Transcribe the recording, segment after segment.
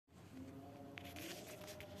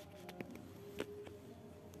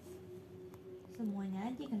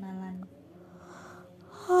lagi kenalan.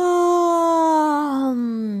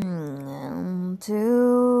 Untuk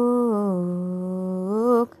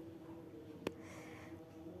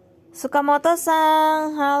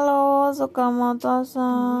Sukamoto-san, halo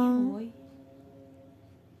Sukamoto-san.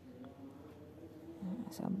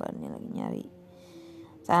 Sabar nih lagi nyari.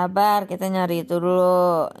 Sabar, kita nyari itu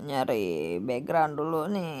dulu, nyari background dulu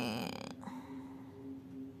nih.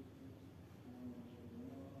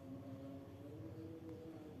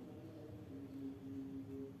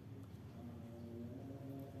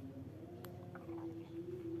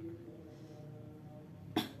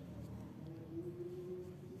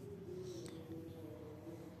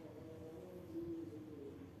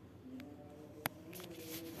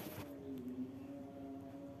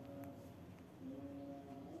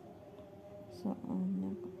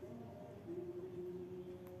 Soalnya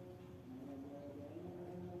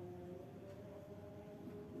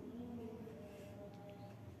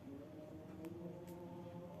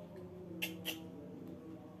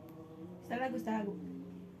Setelah lagu.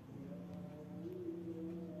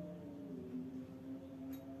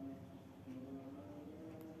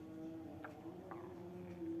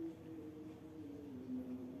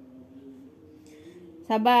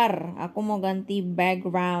 sabar, aku mau ganti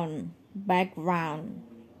background.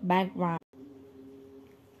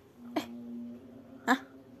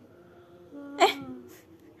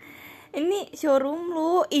 Ini showroom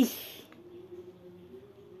lu, ih.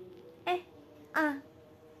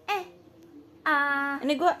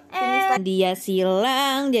 Ini gue dia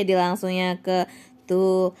silang jadi langsungnya ke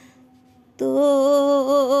tuh.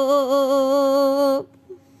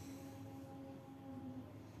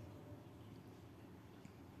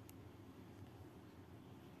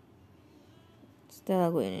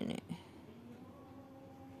 Setelah lagu ini nih.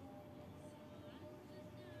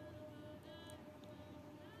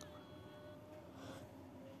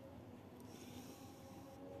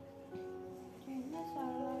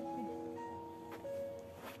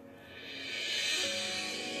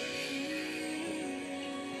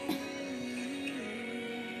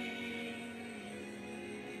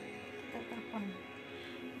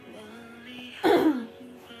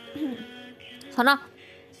 Sana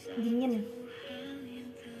Dingin.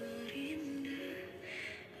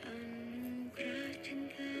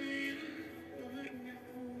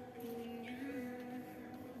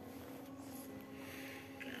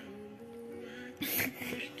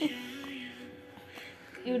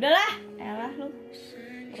 Ya udahlah, elah lu.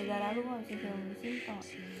 Gara-gara lu mau sih film di sini kok.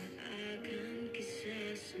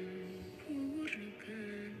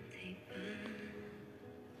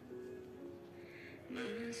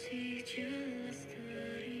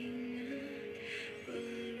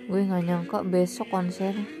 gue nggak nyangka besok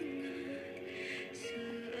konser.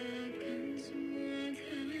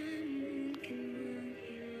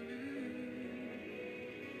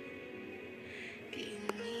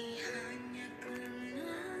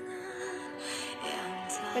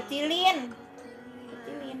 Kecilin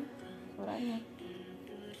suaranya.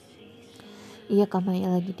 Iya, Kamaya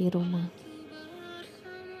lagi di rumah.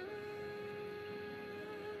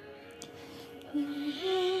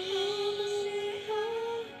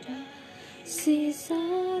 Sisa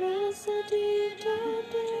rasa di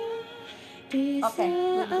dada di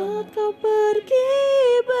saat kau pergi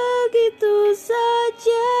begitu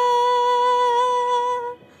saja.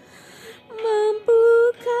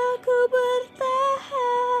 Mampukah ku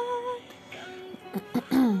bertahan?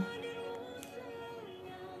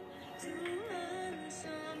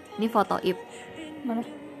 Ini foto Ip. Mana?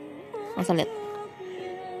 Masa lihat?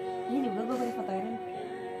 Ini juga gue beli fotoin.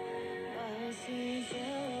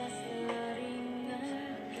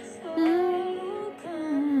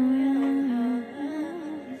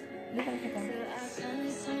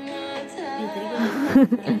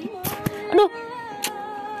 Aduh,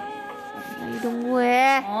 hidung gue.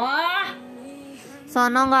 Oh,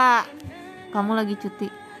 Sono nggak? Kamu lagi cuti?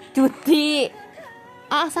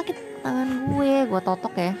 Sakit tangan gue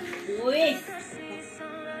totok ya. wih.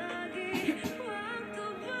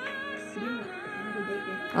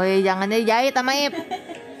 Oh iya, jangan dijahit sama Ip.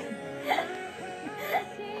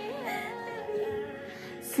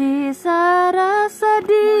 Sisa rasa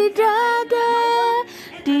di dada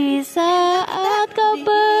di saat kau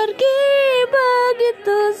pergi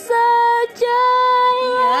begitu saja.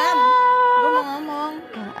 Gue mau ngomong.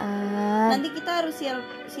 Nanti kita harus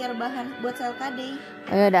share bahan buat LKD.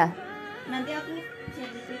 Ayo dah. Nanti aku share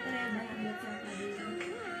di Twitter ya bahan buat LKD.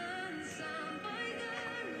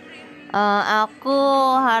 Aku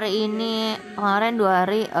hari ini kemarin 2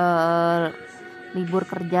 hari libur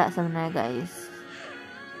kerja sebenarnya guys.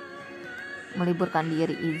 Meliburkan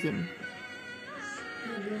diri, izin.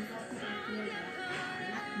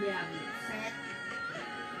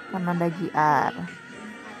 Karena ada JR.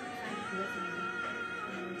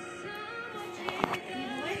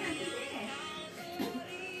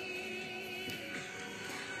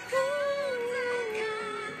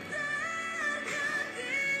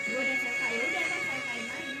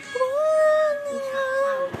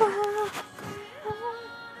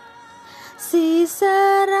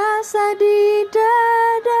 Sisa rasa di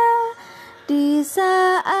dada di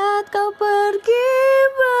saat kau pergi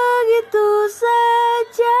begitu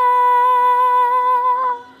saja.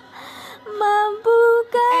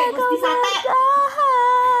 Mampukah kau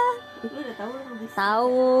bertahan? Lu udah tahu lu bisa.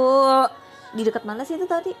 Tahu. Di dekat mana sih itu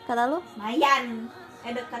tadi kata lu? Senayan.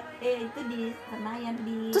 Dekat itu di Senayan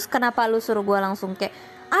di. Terus kenapa lu suruh gua langsung kayak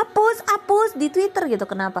hapus di Twitter gitu,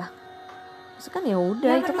 kenapa? Terus kan ya udah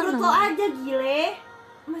Ya itu kan menurut lo aja gile.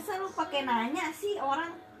 Masa lu pakai nanya sih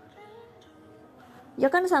orang? ya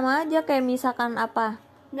kan sama aja kayak misalkan apa?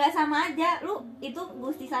 Nggak sama aja. Lu itu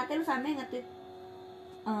Gusti Sate lu sampe nge-tweet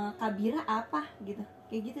Kabira apa gitu.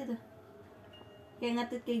 Kayak gitu tuh. Kayak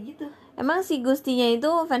nge-tweet kayak gitu. Emang si Gustinya itu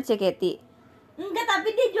fans JKT? Enggak,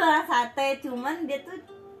 tapi dia jualan sate. Cuman dia tuh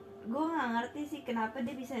gue nggak ngerti sih kenapa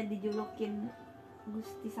dia bisa dijulukin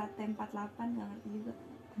Gusti Sate 48, nggak ngerti juga.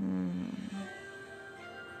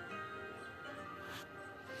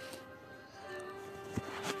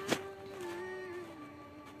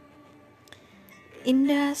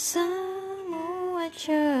 Indah semua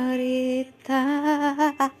cerita.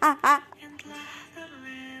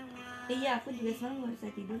 Iya, aku juga semalam gak bisa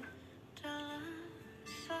tidur.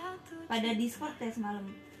 Pada Discord ya semalam.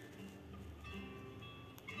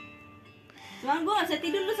 Semalam gue gak bisa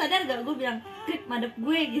tidur, lu sadar gak? Gue bilang, "Krip, madep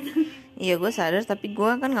gue" gitu. Iya gue sadar, tapi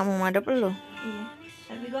gue kan gak mau madep lu. Iya,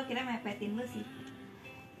 tapi gue akhirnya mepetin lu sih.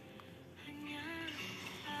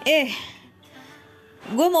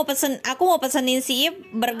 Aku mau pesenin si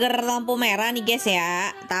Ip burger lampu merah nih guys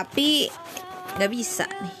ya. Tapi gak bisa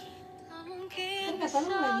nih. Kan kata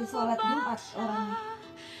lu lagi sholat Jumat orang.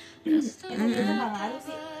 Itu biasa gak ngaruh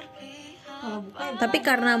sih. Kalau buka ya Tapi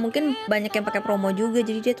karena mungkin banyak yang pakai promo juga,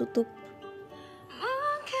 jadi dia tutup.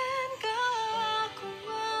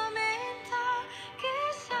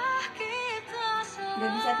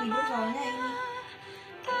 gak bisa tidur soalnya ini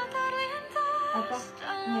apa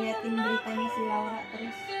ngeliatin beritanya si Laura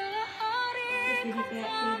terus jadi kayak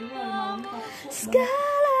dulu malam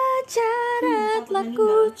Segala cara telah ku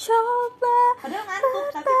coba. padahal ngantuk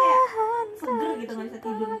tapi kayak seger gitu gak bisa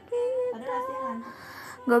tidur padahal asli ngantuk.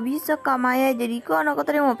 Gak bisa Kak Maya, jadi kan aku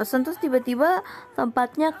tadi mau pesen terus tiba-tiba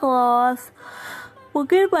tempatnya close.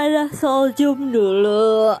 Mungkin pada soal Zoom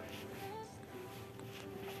dulu.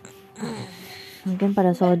 Mungkin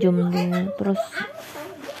pada soal Zoom dulu terus.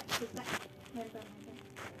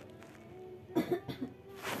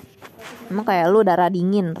 Emang kayak lu darah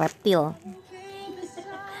dingin, reptil.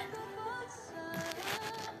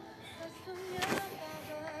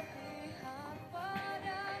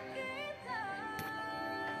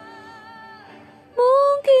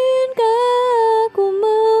 Mungkinkah aku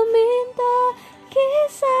meminta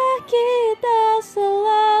kisah kita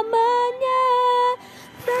selamanya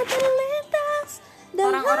tak terlintas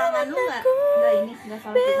dalam orang-orangan lu benakku nggak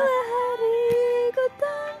salah bila hariku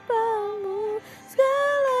tanpamu.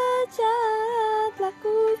 Segala cara telah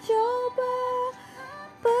ku coba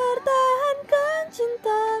pertahankan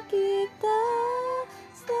cinta kita,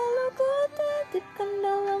 selalu ku titipkan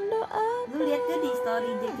dalam doa. Lu lihat gak di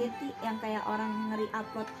story JKT yang kayak orang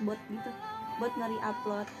ngeri-upload bot gitu, bot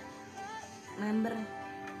ngeri-upload member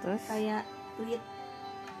Terus kayak tweet,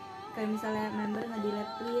 kayak misalnya member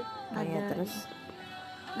nge-delete tweet ada ya, terus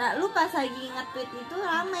nah lu pas lagi nge-tweet itu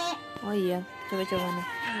rame. oh iya, coba nih.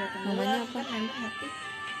 Namanya apa? Kan member nge-tweet.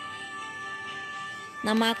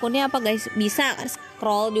 Nama akunnya apa guys? Bisa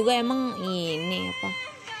scroll juga emang ini apa?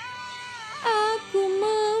 Aku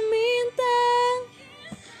meminta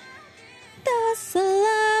tak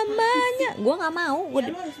selamanya. Gua nggak mau. Ya,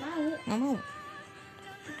 lu harus mau. Nggak mau.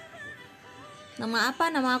 Nama apa?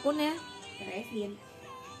 Nama akunnya? Resin.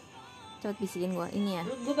 Coba bisikin gua. Ini ya.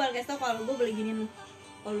 Gue bakal kasih tau kalau gue beli gini nih.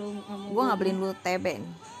 Kalau ngomong Gua nggak beliin lu TB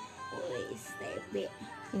nih. Wis, TB.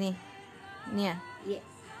 Ini ya. Iya.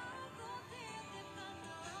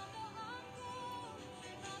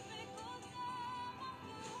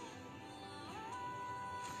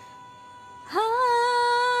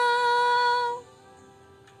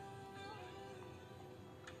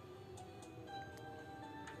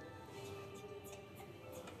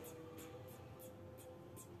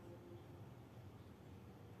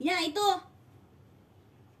 Ya itu.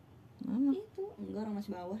 Itu enggak orang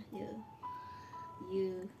masih bawah ya.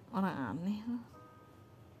 Iya. Orang aneh.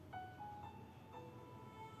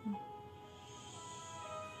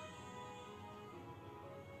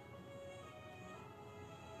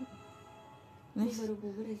 Ini baru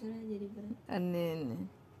puber ya, soalnya jadi berat. Ini.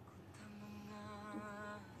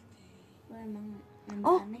 Wah, emang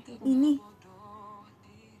Oh, aneh loh. ini.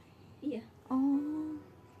 Iya. Oh.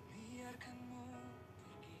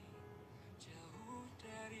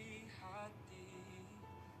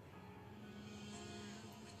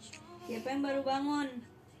 Siapa yang baru bangun?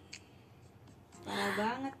 Parah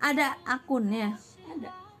banget. Ada akunnya.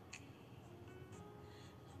 Ada.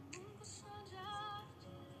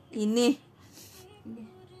 Ini. Iya.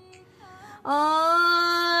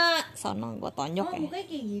 Oh, sono gua tonjok Oh, ya. mukanya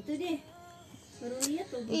kayak gitu deh. Baru lihat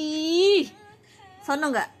tuh. Ih.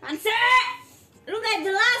 Sono enggak? Panse! Lu gak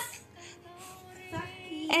jelas.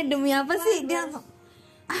 Sakit. Demi apa sih dia?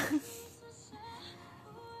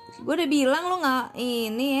 Gue udah bilang lu nggak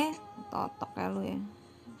ini ya, totok ya lu ya.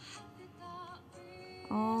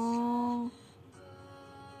 Oh,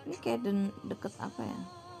 ini kayak deket apa ya?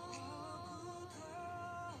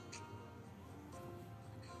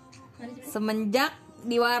 Semenjak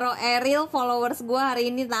di Waro Ariel followers gue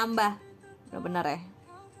hari ini tambah. Udah bener ya?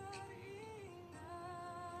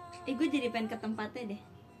 Gue jadi pengen ke tempatnya deh.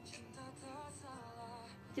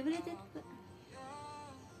 Coba lihat ya.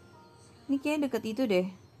 Ini kayak deket itu deh.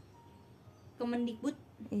 Kemendikbud.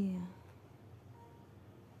 Iya.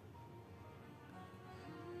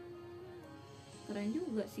 Keren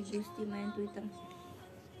juga si Gusti main Twitter.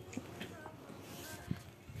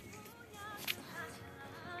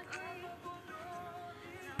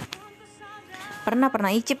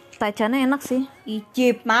 Pernah icip tacannya enak sih.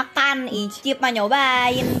 Icip makan, icip mah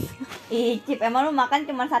nyobain. Icip emang lu makan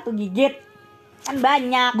cuma 1 gigit. Kan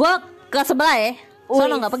banyak. Gue ke sebelah ya.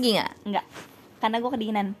 Sono nggak pergi nggak? Enggak. Karena gue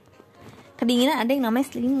kedinginan. Kedinginan ada yang namanya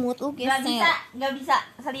selimut. Nggak bisa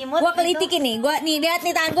selimut. Gue kelitikin nih, gue nih lihat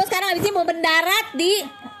nih tangan gue sekarang abis ini mau mendarat di.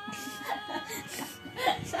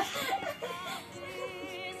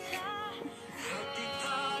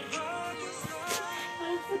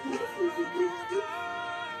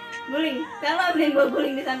 Guling, kalau beliin gue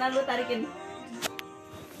guling di sana lu tarikin.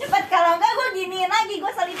 Cepet, kalau enggak gue giniin lagi,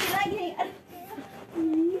 gue selipin lagi nih.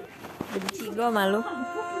 Benci gue malu.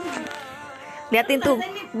 Liatin tuh,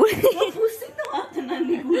 guling. Pusing tuh tenan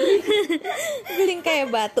di guling. Guling kayak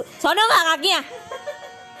batu. Sono nggak kakinya?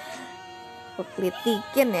 Gue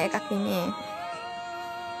kelitikin ya kakinya.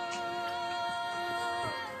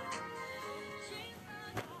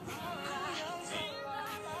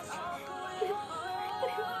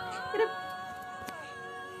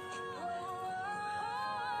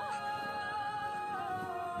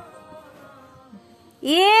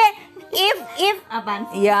 If Apaan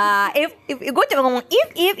sih? ya if gue cuma ngomong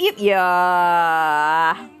if ya.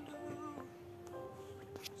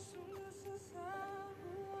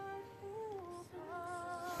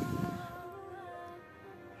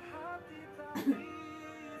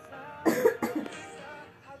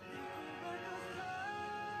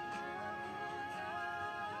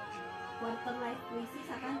 Quarter life crisis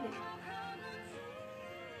apaan sih?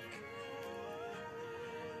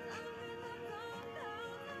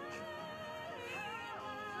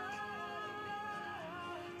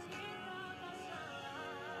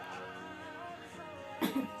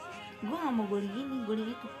 Gue gak mau guling ini, guling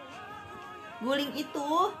itu. Guling itu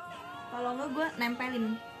kalau enggak gue nempelin.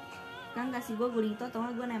 Kan kasih gue guling itu atau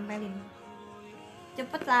enggak gue nempelin.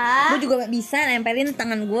 Cepet lah. Gue juga bisa nempelin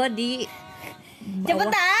tangan gue di bawah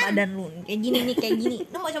Cepetan. badan lu. Kayak gini nih, kayak gini.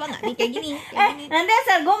 Lu mau coba nggak nih kayak gini? Gini. Nanti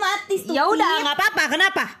asal gue mati tuh. Ya udah, nggak apa-apa.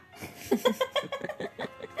 Kenapa?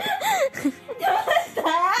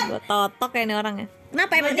 Cepetan. Gue totok kayak ini orangnya.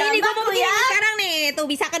 Kenapa emang Gua ini gue mau jambak lu begini ya. sekarang nih. Tuh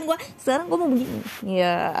bisa kan gue. Sekarang gue mau begini.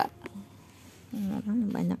 Ya. Orang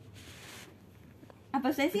banyak. Apa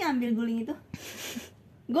saya sih ambil guling itu?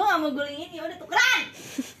 Gue gak mau guling ini, udah tukeran.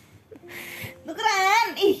 Tukeran.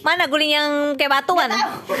 Ih, Mana guling yang kayak batu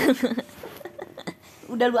mana?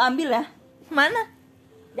 udah lu ambil ya. Mana?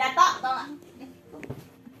 Jatuh, tau gak?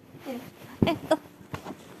 Tuh.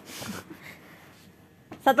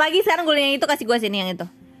 Satu lagi sekarang guling yang itu kasih gue sini yang itu.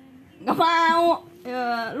 Gak mau.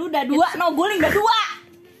 Ya, lu udah 2, no guling udah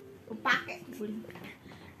 2. Lu pake guling.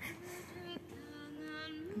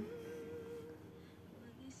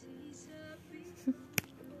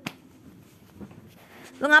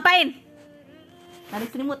 Lu ngapain?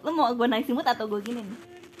 Narik selimut, lu mau gue narik selimut atau gue gini nih?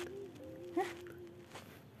 Hah?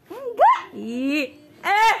 Enggak. Ih.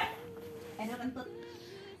 Ada kentut.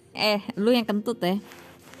 Lu yang kentut ya.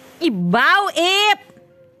 Ih, bau, Ip.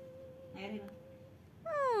 Ariel.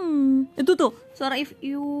 Itu tuh suara if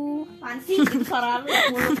you. Apaan sih? Itu suara lu,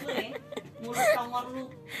 mulut lu ya. Mulut congor lu.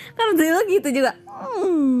 Kan dari lo gitu juga.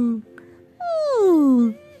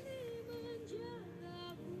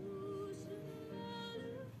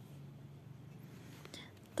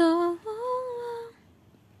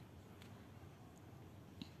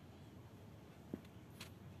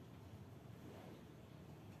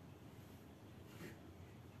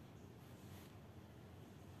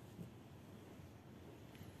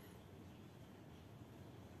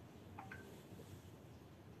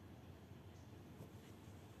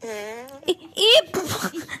 Ip.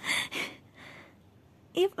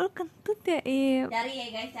 Ip, lu kentut ya, Ip. Cari ya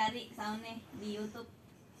guys, cari soundnya di YouTube.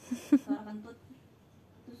 Suara kentut.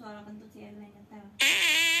 Itu suara kentut si Ariel yang nyetel.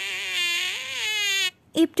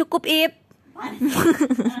 Ip, cukup, Ip. Panas.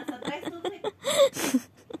 Stres tuh,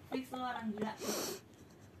 fix lu orang gila.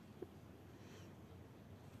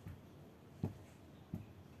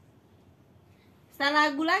 Setel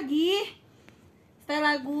lagu lagi. Setel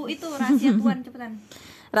lagu itu Rahasia Tuhan, cepetan.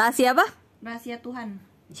 Rahasia apa? Rahasia Tuhan.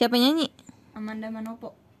 Siapa nyanyi? Amanda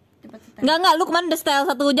Manopo. Cepet setel. Enggak, lu kemarin udah setel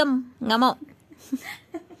 1 jam. Enggak mau.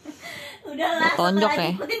 Udahlah, Tonjok setel aja,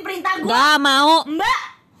 ya. ikutin perintah gua. Enggak mau. Mbak.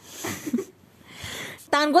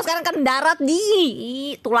 Tangan gue sekarang kan darat di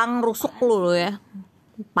tulang rusuk lu ya.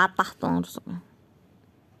 Patah tulang rusuknya.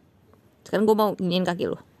 Sekarang gue mau giniin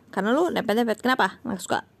kaki lu. Karena lu nepet-nepet. Kenapa? Nggak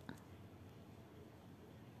suka.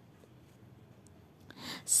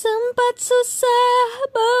 Sempat susah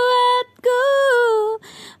buatku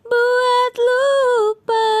buat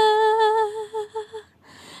lupa,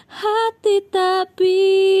 hati tak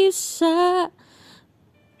bisa.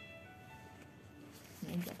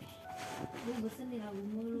 Gue bosen nih lagu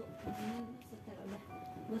mulu. Makanya gue setel udah.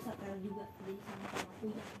 Gue setel juga jadi sama-sama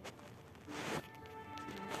punya.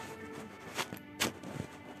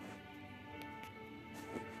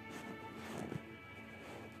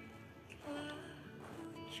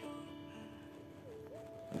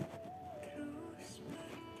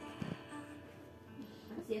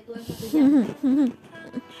 Rahasia Tuhan 1 jam.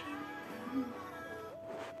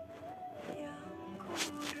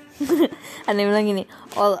 Aneh bilang gini,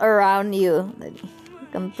 all around you tadi.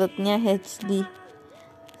 Kentutnya HD.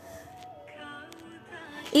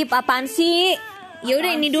 Ip, apaan sih? Ya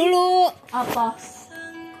udah ini dulu. Apa?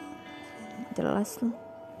 Jelas lu.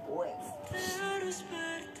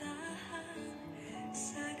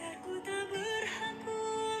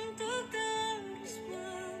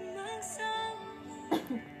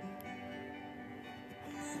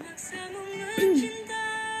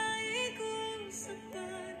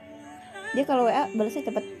 Dia kalau WA balasnya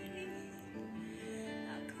cepet.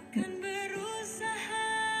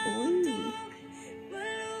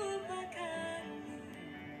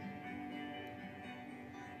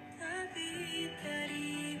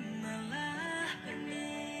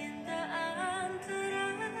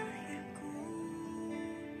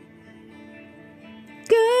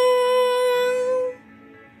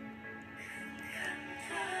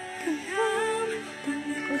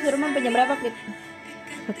 Lu suruh sampai jam berapa, Klip?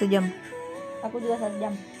 1 jam. Aku juga 1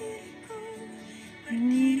 jam.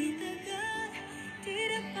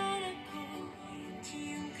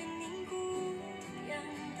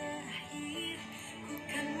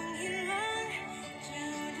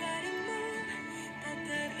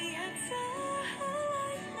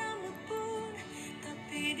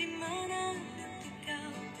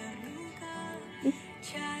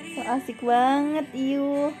 So asik banget,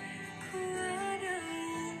 iu.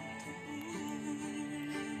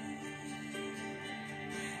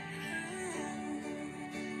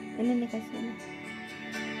 Ini nih kasihnya.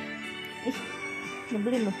 Ih,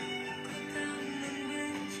 nyebelin loh.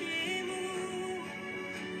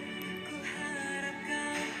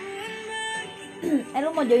 Lu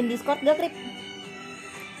mau join Discord gak, Krip?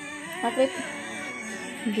 Hah, Krip?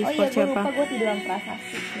 Oh iya, gue lupa, gue tiduran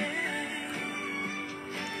prasasti.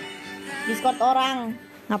 Discord orang.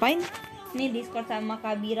 Ngapain? Nih Discord sama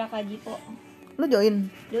Kabira, Kajipo. Lu join?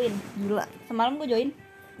 Join. Gila. Semalam gue join.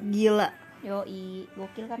 Gila. Yoi,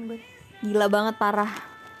 gokil kan gue. Gila banget, parah.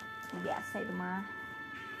 Biasa itu mah.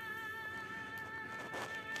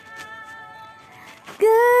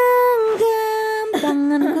 Genggam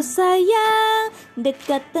tanganku sayang,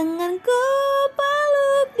 dekat denganku,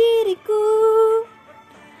 peluk diriku,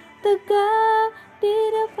 tegak di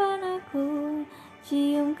depan aku,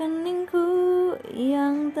 cium keningku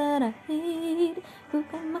yang terakhir,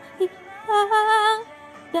 bukan menghilang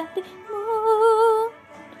darimu.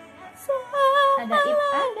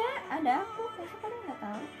 Ada aku, besok kalian nggak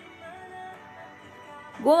tahu.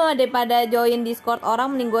 Gue daripada join Discord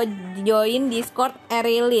orang, mending gue join Discord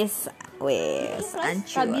Arilis. Wes,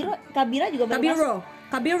 hancur. Kabira juga baru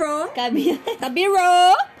Kabiro.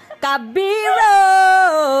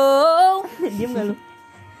 Diam gak lu?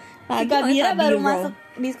 Lagi Kabira baru Kabiro. masuk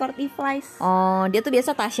Discord Iflies. Oh, dia tuh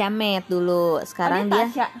biasa Tasya Met dulu. Sekarang dia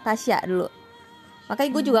dia Tasya dulu. Makanya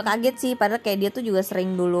gue juga kaget sih, padahal kayak dia tuh juga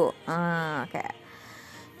sering dulu kayak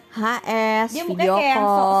HS, Dia video mukanya kayak yang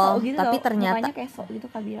sok-sok call, gitu tapi tau. ternyata Mukanya kayak sok gitu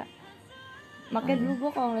Kabira. Makanya dulu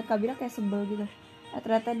gue kalau ngeliat Kabira kayak sebel gitu.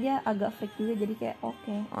 Ternyata dia agak freak juga, jadi kayak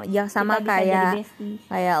oke. oh ya sama Kita bisa jadi kayak bestie.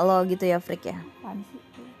 kayak lo gitu ya, freak ya. Apaan sih?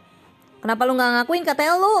 Kenapa lu nggak ngakuin?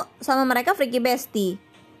 Katanya lu sama mereka freaky bestie.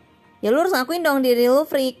 Ya lu harus ngakuin dong diri lu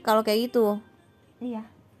freak kalau kayak gitu. Iya.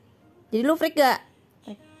 Jadi lu freak gak?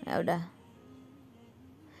 Freak. Ya udah.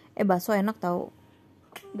 Bakso enak tau.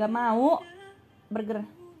 Gak mau. Burger.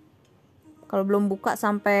 Kalau belum buka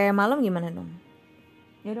sampai malam gimana dong?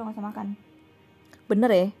 Ya udah nggak usah makan.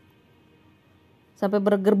 Bener ya? Sampai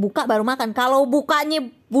burger buka baru makan. Kalau bukanya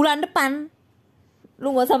bulan depan,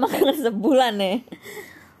 lu nggak usah makan sebulan ya.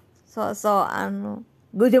 So-soan.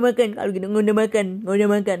 Gue udah makan. Kalau gitu gue udah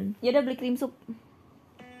makan. Ya udah beli krim sup.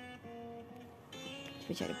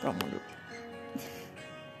 Coba cari promo dulu.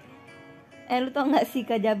 Lu tau gak sih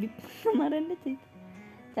Kak Jabib kemarin deh cerita.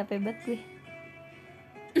 Capek banget gue.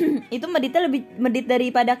 Itu meditnya lebih medit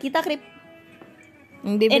daripada kita, Krip.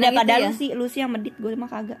 Daripada gitu ya? lu sih yang medit, gue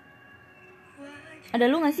mah kagak.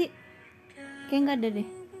 Ada lu gak sih? Kayak gak ada deh.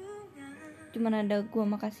 Cuman ada gue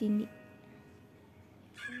sama Kak Cindy.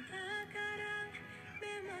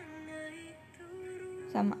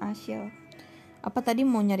 Sama Ashel. Apa tadi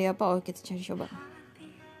mau nyari apa? Oh kita cari coba.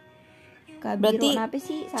 Kabiro, Berarti kenapa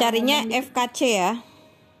sih? carinya FKC ya?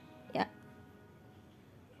 Ya.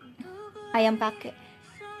 Ayam kakek.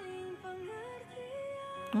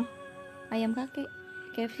 Hah? Ayam kakek.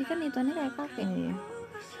 KFC kan hitungannya kayak kakek. Iya.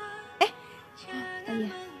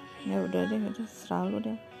 Iya. Ya udah deh, udah selalu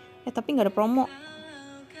deh. Tapi nggak ada promo.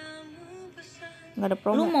 Nggak ada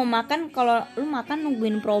promo. Lu mau makan, kalau lu makan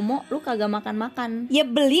nungguin promo, lu kagak makan. Ya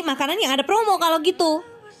beli makanan yang ada promo kalau gitu.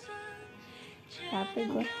 Capek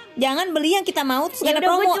gue. Jangan beli yang kita mau terus Ya gak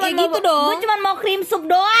ada udah, promo. Ya gitu dong. Gue cuma mau krim sup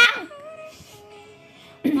doang.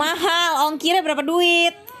 Mahal, ongkirnya berapa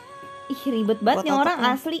duit? Ih ribet banget nih Buat orang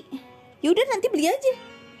otak asli. Ya udah nanti beli aja.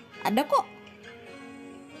 Ada kok.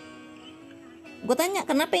 Gue tanya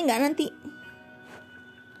kenapa enggak nanti?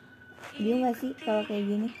 Dia gak sih kalau kayak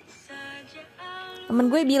gini?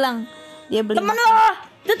 Temen gue bilang dia beli. Temen lu.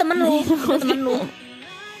 Itu temen lu. Itu temen lu.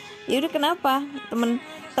 Ya udah kenapa?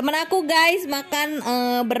 Temen aku guys makan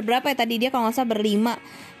berberapa ya tadi, dia kalau nggak salah berlima,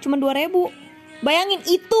 cuma 2.000. Bayangin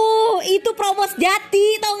itu promo sejati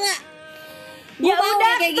tau nggak? Ya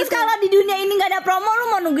udah, kayak terus gitu. kalau di dunia ini nggak ada promo, lu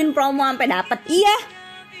mau nungguin promo sampai dapet? Iya.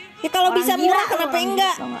 Ya kalau Orang bisa gila, murah kenapa orang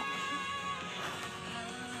enggak? gila, tau nggak?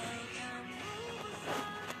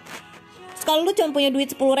 Terus kalau lu cuma punya duit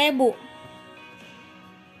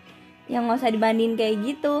 10.000. Ya nggak usah dibandingin kayak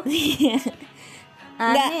gitu.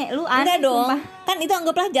 Aneh, lu aneh enggak dong. sumpah. Kan itu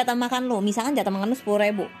anggaplah jatah makan lu. Misalkan jatah makan lu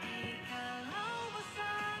 10.000.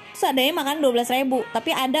 Terus ada yang makan 12.000, tapi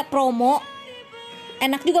ada promo.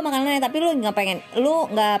 Enak juga makanannya, tapi lu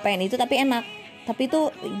nggak pengen itu tapi enak. Tapi itu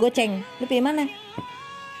goceng. Lu pilih mana?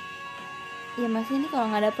 Ya masih ini kalau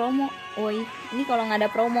nggak ada promo. Woi, ini kalau nggak ada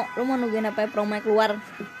promo, lu mau nungguin apa ya promonya keluar?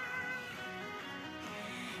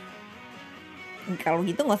 Kalau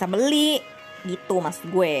gitu nggak usah beli. Gitu mas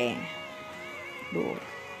gue. Duh.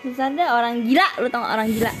 Terus ada orang gila, lu tau gak orang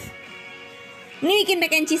gila? Ini bikin mac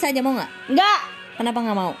and cheese aja mau nggak? Enggak, Kenapa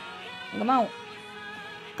nggak mau? nggak mau.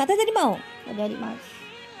 Katanya tadi mau. Gak jadi mas.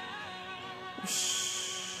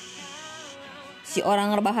 Si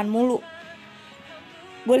orang rebahan mulu.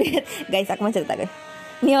 Gue lihat guys, aku mau cerita guys.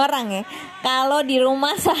 Ini orang ya, kalau di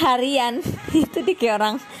rumah seharian itu dia kayak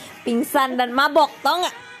orang pingsan dan mabok, tau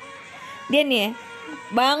nggak? Dia nih ya,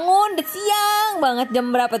 bangun udah siang banget,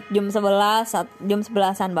 jam berapa? Jam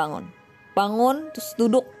 11an bangun terus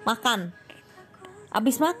duduk makan.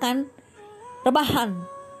 Abis makan rebahan.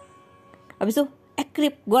 Abis itu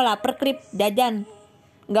krip, gue lapar krip, jajan.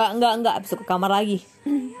 Enggak, abis itu ke kamar lagi.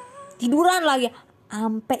 Tiduran lagi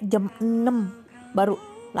sampai jam 6 baru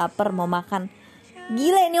lapar mau makan.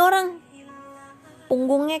 Gila ini orang.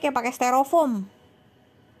 Punggungnya kayak pakai styrofoam.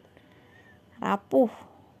 Rapuh,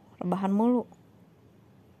 rebahan mulu.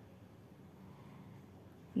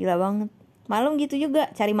 Gila banget. Malam gitu juga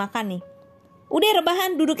cari makan nih. Udah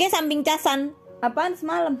rebahan duduknya samping casan. Apaan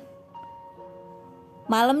semalam?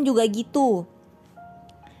 Malam juga gitu.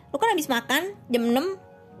 Lu kan habis makan jam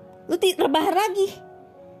 6, lu rebahan lagi.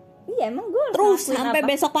 Iya emang gue Terus sampai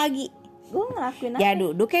besok pagi. Gue ngelakuin apa? Ya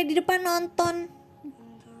duduk kayak di depan nonton.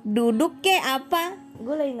 Duduk kayak apa?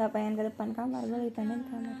 Gue lagi nggak pengen ke depan kamar, gue lagi pengen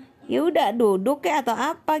kamar. Ya udah duduk kayak atau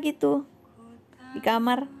apa gitu di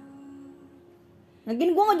kamar.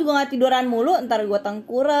 Lagian gue juga nggak tiduran mulu, ntar gue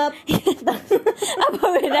tengkurap. Apa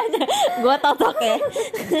bedanya? Gue totok ya.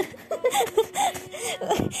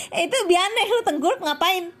 Itu biar aneh, lu tengkurap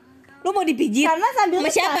ngapain? Lu mau dipijit? Karena sambil sama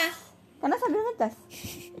ngecas. siapa? Karena sambil ngecas.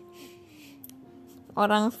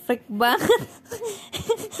 Orang freak banget.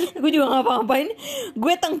 Gue juga ngapa-ngapain.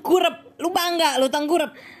 Gue tengkurap. Lu bangga lu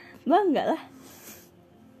tengkurap? Bangga lah.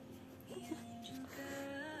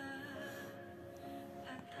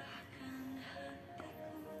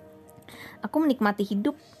 aku menikmati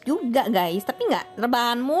hidup juga guys, tapi nggak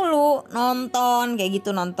rebahan mulu, nonton kayak gitu,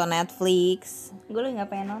 nonton Netflix. Gue lagi nggak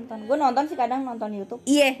pengen nonton. Gue nonton sih kadang nonton YouTube.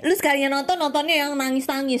 Iya, lu sekalinya nontonnya yang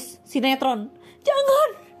nangis sinetron. Jangan.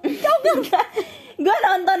 Gue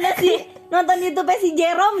nonton YouTube si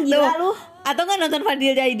Jerome, gila lu. Atau nggak nonton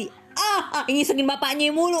Fadil Jaidi? Ngisengin bapaknya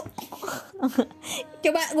mulu.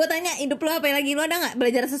 Coba gue tanya, hidup lu apa lagi? Lu ada nggak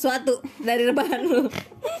belajar sesuatu dari rebahan lu?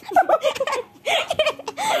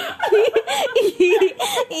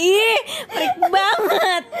 Ih, freak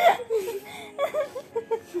banget.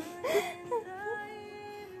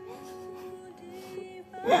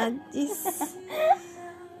 Najis.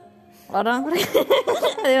 Orang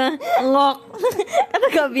ngok kata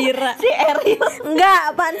Kabira. Si Ariel.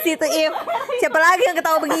 Enggak, apaan sih itu If? Siapa lagi yang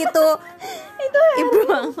ketawa begitu? Itu Ibu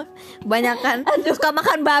banyakan suka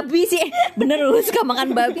makan babi sih. Bener lu suka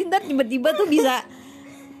makan babi, ntar tiba-tiba tuh bisa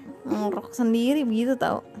ngorok sendiri begitu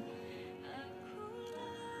tau.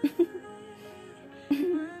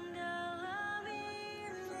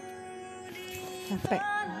 Capek.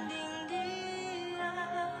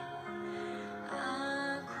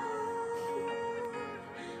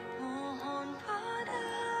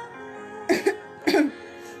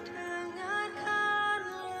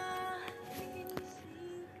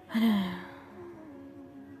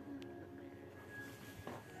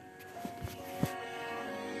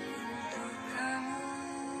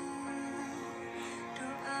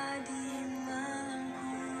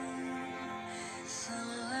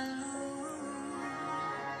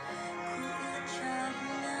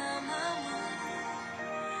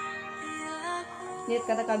 Lihat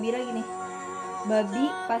kata Kabira gini, babi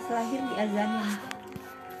pas lahir diazanin.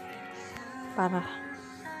 Parah.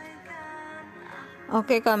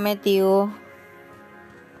 Oke Kak Matthew.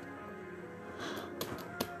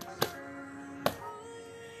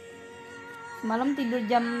 Semalam tidur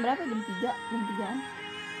jam berapa? Jam 3-an.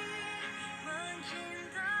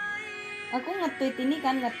 Aku nge-tweet ini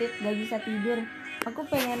kan, nge-tweet gak bisa tidur. Aku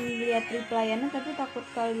pengen lihat replyannya tapi takut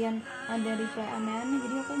kalian ada reply aneh-aneh,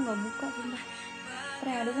 jadi aku nggak buka sumpah.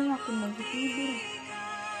 Ternyata gue makin gak bisa tidur.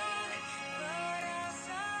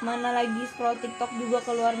 Mana lagi scroll TikTok juga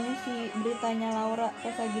keluarnya si beritanya Laura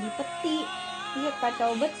pas lagi di peti. Iya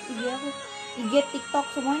kacau banget IG TikTok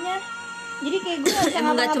semuanya. Jadi kayak gue gak bisa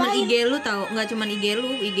Emang gak cuma ngapa-ngapain. IG lu tau, gak cuma IG lu,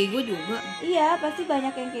 IG gue juga. Iya pasti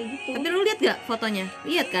banyak yang kayak gitu. Tapi lu lihat gak fotonya?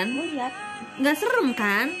 Lihat kan? Gue lihat. Gak serem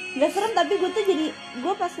kan? Gak serem, tapi gue tuh jadi,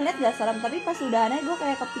 gue pas ngeliat gak serem, tapi pas udahannya gue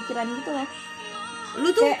kayak kepikiran gitu loh. Lu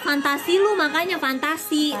tuh Kayak- fantasi lu, makanya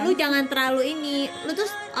fantasi. Lu jangan terlalu ini. Lu tuh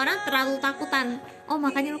orang terlalu takutan. Oh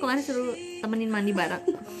makanya lu kemarin suruh temenin mandi bareng.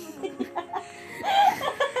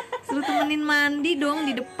 Suruh temenin mandi dong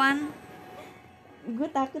di depan. Gue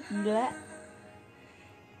takut gila.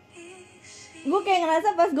 Gue kayak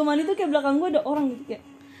ngerasa pas gue mandi tuh kayak belakang gue ada orang gitu kayak.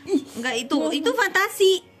 Enggak, itu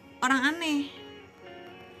fantasi. Orang aneh.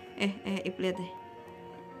 Ip lihat deh.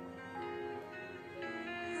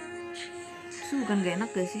 Itu bukan gak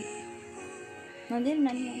enak gak sih? Nanti.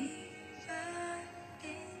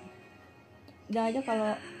 Udah aja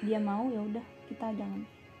kalau dia mau ya udah, kita jangan.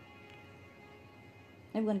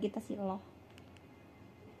 Bukan kita sih, lo.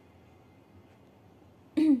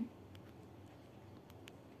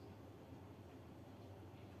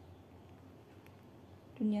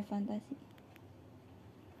 Dunia fantasi.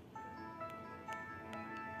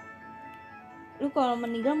 Lu kalau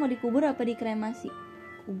meninggal mau dikubur apa dikremasi?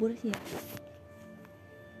 Kubur sih ya.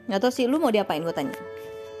 Gak tau sih, lu mau diapain gue tanya.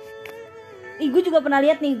 Gue juga pernah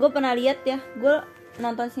lihat nih, ya. Gue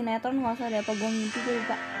nonton sinetron, nggak usah ada apa gue ngimpi, gue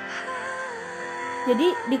lupa. Jadi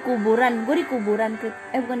di kuburan, bukan di kuburan,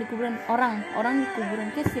 orang di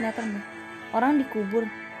kuburan, kayak sinetron deh. Orang dikubur,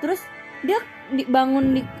 terus dia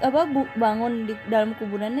bangun di dalam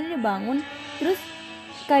kuburannya, dia bangun, terus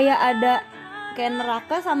kayak ada kayak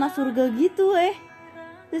neraka sama surga gitu,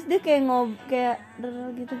 terus dia kayak kayak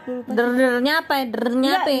gitu, gue lupa. Dernya apa ya?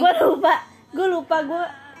 Gue lupa gue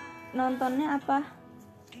nontonnya apa.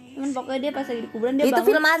 Cuman pokoknya dia pas lagi di kuburan dia Itu bangun,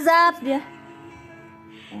 film azab. dia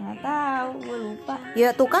nggak tahu, gue lupa.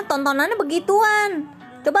 Ya tuh kan tontonannya begituan.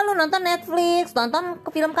 Coba lu nonton Netflix, nonton ke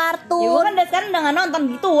film kartun. Ya gue kan sekarang udah nggak nonton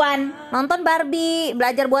gituan. Nonton Barbie,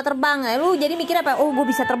 belajar buat terbang. Lu jadi mikir apa? Oh gue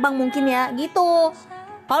bisa terbang mungkin ya, gitu.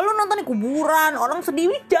 Kalau lu nonton di kuburan, orang sedih,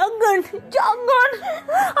 jangan.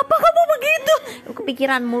 Apa kamu begitu? Lu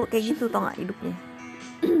kepikiran mulu kayak gitu, tau gak hidupnya?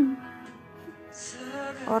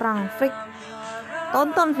 Orang freak.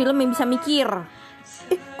 Tonton film yang bisa mikir.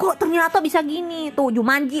 Kok ternyata bisa gini? Tuh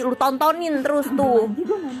Jumanji lu tontonin terus tuh. Gue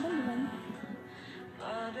nonton Jumanji.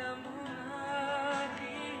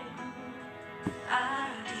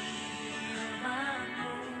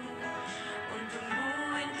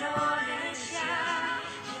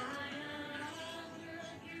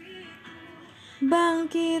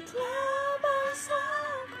 Bangkitlah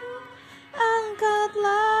bangsaku,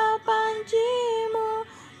 angkatlah pancimu,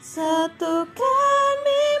 satukan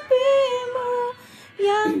mimpimu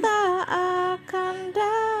yang tak akan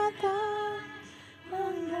datang,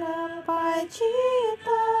 menggapai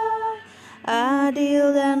cita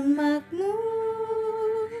adil dan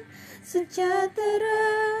makmur, sejahtera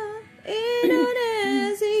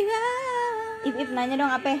Indonesia. Ip nanya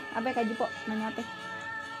dong apa Kak Jipo nanya apa?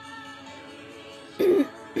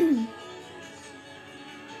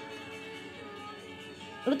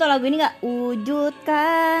 Lu tau lagu ini gak?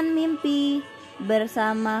 Wujudkan mimpi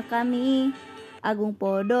bersama kami, Agung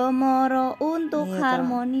Podomoro untuk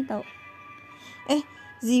harmoni. Tau?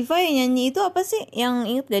 Ziva yang nyanyi itu apa sih? Yang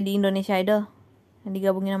inget gak di Indonesia Idol? Yang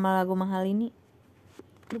digabungin sama lagu mahal ini?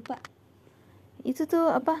 Lupa. Itu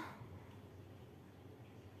tuh apa?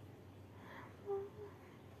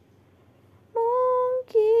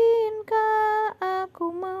 Mungkinkah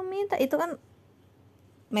aku meminta? Itu kan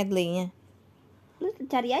medley-nya. Lu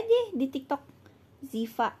cari aja di TikTok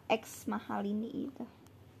Ziva X mahal ini itu.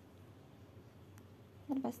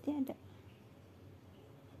 Kan pasti ada.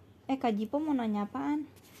 Kak Jipo mau nanya apaan?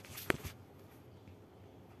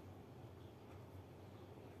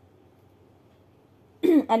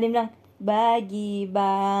 Ada yang bilang bagi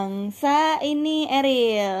bangsa ini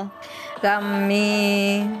Ariel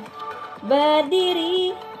Kami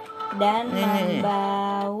berdiri dan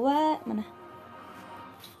membawa mana?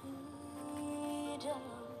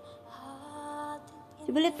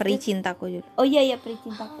 Coba lihat Peri Cintaku juga. Oh iya Peri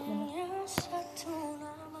Cintaku benar.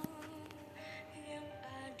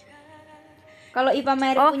 Kalau Ip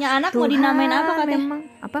sama Ariel punya anak mau dinamain apa katanya?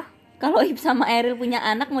 Apa? Kalau Ip sama Ariel punya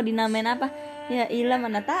anak mau dinamain apa? Ya ilah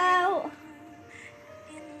mana tahu.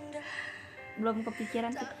 Belum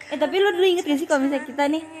kepikiran sih. Tapi lu dulu inget gak sih kalau misalnya kita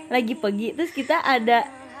nih lagi pergi terus kita ada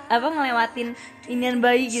ngelewatin inian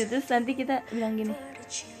bayi gitu terus nanti kita bilang gini.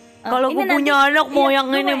 Kalau gue punya anak mau yang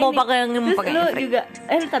ini mau pakai yang ini pakai. Lu juga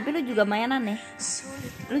tapi lu juga mainan nih.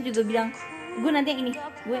 Lu juga bilang gue nanti yang ini,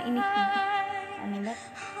 gue ini. Aneh banget.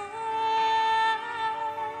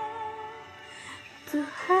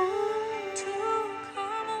 Tuhan,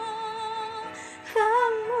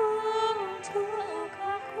 kamu untuk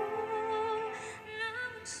aku.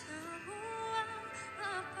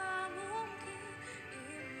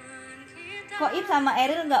 Kok Ip sama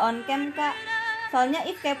Ariel nggak on cam Kak? Soalnya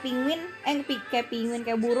Ip kayak penguin,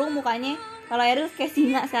 kayak burung mukanya. Kalau Ariel kayak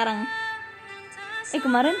singa sekarang.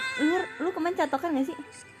 Kemarin lu kemarin catokan gak sih?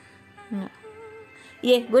 Enggak.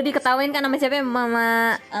 Iya, gue diketawain kan sama siapa?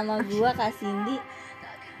 Mama sama gua, Kak Cindy,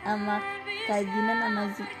 sama Kak Jinan, sama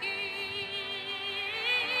Zi.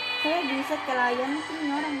 Saya bisa ke layan tuh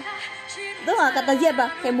orang. Tuh nggak kata Zi apa?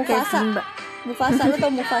 Kayak Mufasa. Mufasa, lu tau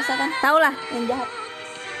Mufasa kan? Tau lah, yang jahat.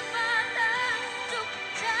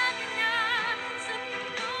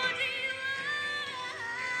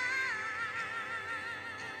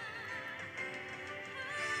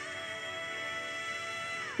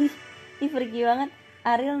 Ih, pergi banget.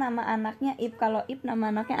 Ariel nama anaknya Ip, kalau Ip nama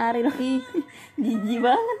anaknya Ariel. Jijik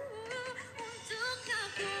banget.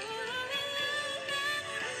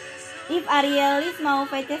 Ip Arielis mau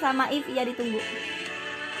VC sama Ip, ya ditunggu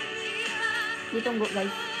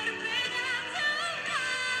guys.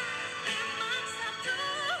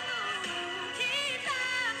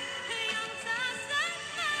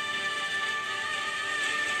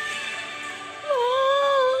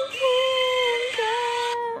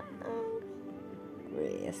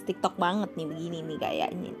 TikTok banget nih begini nih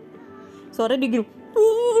kayaknya. Suara dia gitu.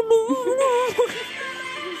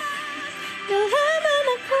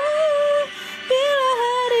 Bila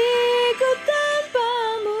hariku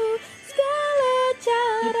tanpamu segala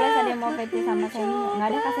cara. Ipres ada yang mau VC sama saya ini nggak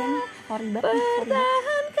ada Kak Seni. Sorry banget.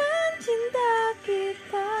 Pertahankan cinta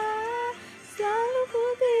kita, selalu ku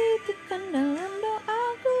titipkan dalam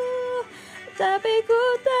doaku, tapi ku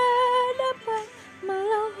tak dapat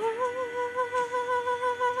melawan.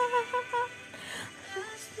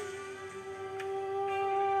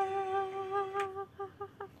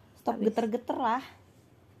 Stop geter-geter lah.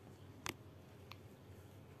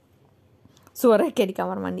 Suara kayak di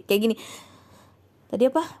kamar mandi kayak gini. Tadi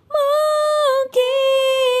apa? Mungkinkah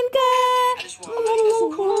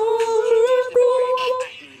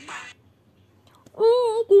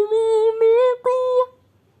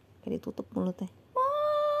kayak ditutup mulutnya.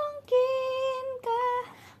 Mungkinkah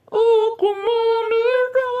Aku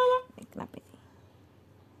meminta. Kenapa ini?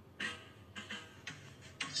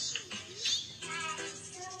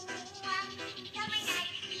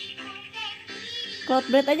 Cloud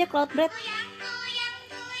bread aja, Cloud bread.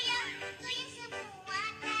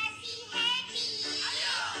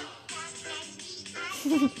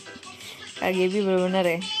 KGB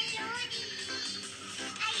bener-bener ya.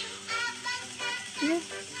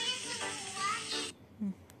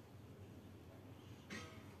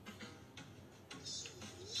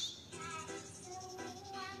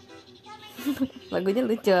 Lagunya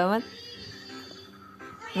lucu amat.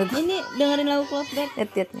 Ini dengerin lagu Close Breath.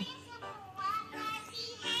 Lihat nih.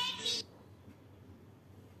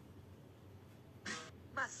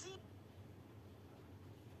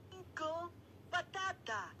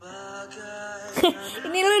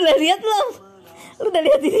 Ini lu udah lihat belum? Lu udah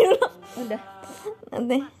lihat ini belum? Udah.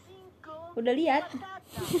 Nanti. Udah lihat.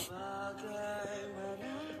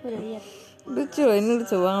 Udah lihat. Lucu loh, ini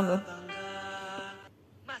lucu banget loh.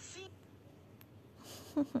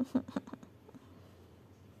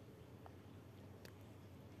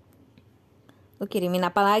 Lu kirimin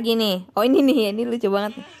apa lagi nih? Oh ini nih, ini lucu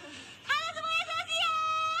banget.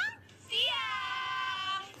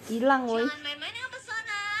 Hilang woi.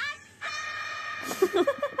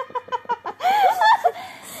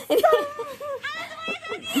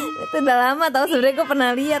 Itu udah lama tau, sebenarnya gue pernah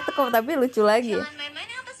lihat kok, tapi lucu lagi.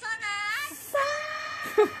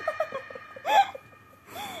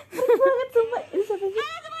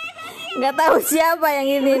 Nggak tahu siapa yang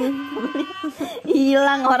ini.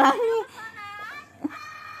 Hilang orangnya.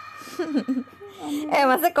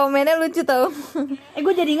 Masa komennya lucu tau.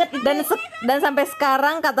 Gue jadi inget itu. Dan sampai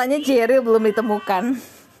sekarang katanya Ariel belum ditemukan.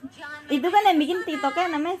 Itu kan yang bikin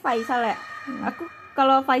TikToknya namanya Faisal ya. Aku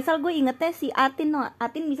kalau Faisal gue ingetnya si Atin, no.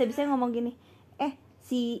 Atin bisa-bisa ngomong gini.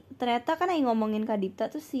 Ternyata kan yang ngomongin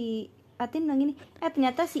Kadipta tuh si Atin bilang gini.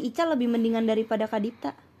 Ternyata si Ical lebih mendingan daripada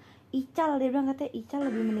Kadipta. Ical, dia bilang katanya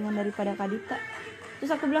Ical lebih mendingan daripada Kadipta.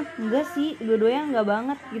 Terus aku bilang enggak sih, dua-duanya enggak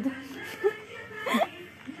banget gitu.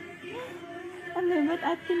 Aneh banget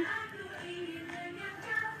Atin.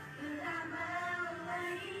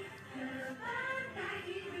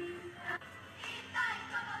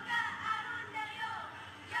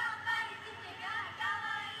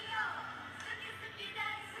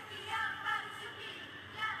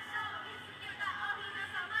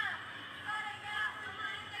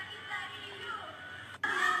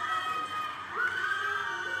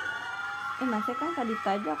 Masih kan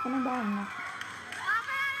Kadipta aja akunnya banyak.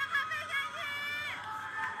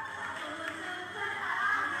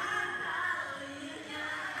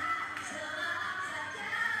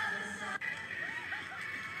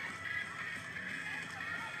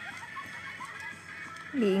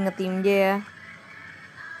 Diingetin aja ya.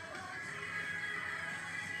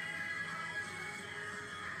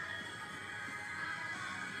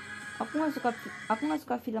 Aku nggak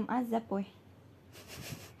suka film azab, weh.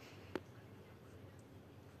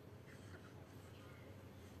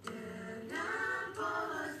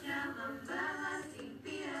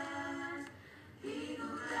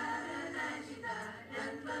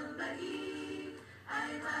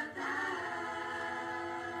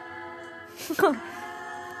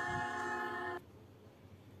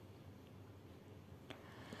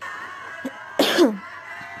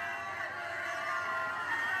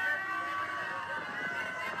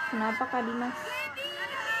 Kenapa Kak Dimas?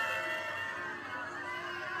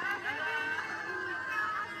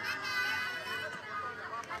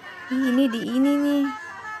 Ini nih.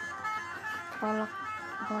 Kolak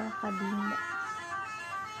Kak Dinda.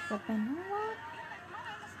 Siapa yang nolak?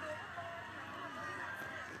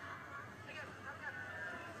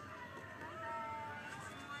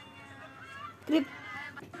 Trip.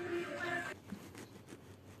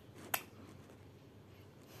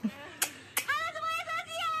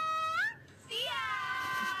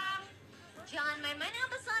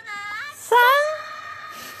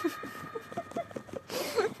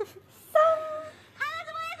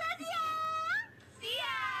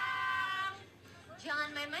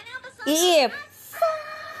 Ip.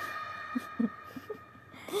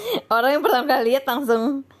 Orang yang pertama kali lihat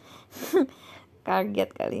langsung kaget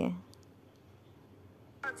kali ya.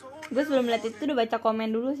 Gue sebelum lihat itu udah baca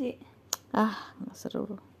komen dulu sih. Nggak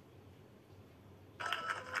seru.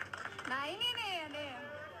 Nah ini nih.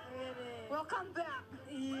 Welcome back.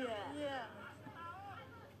 Iya.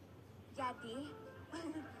 Jadi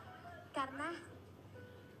karena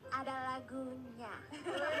ada lagunya.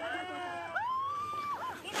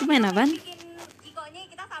 Main apaan? Bikin Kikonya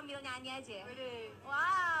kita sambil nyanyi aja.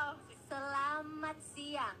 Wow. Selamat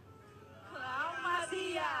siang.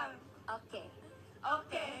 Oke.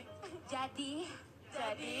 Jadi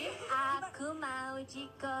aku mau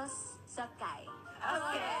Jikos Sekai.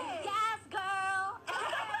 Oke. Yes girl.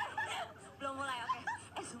 Belum mulai, oke.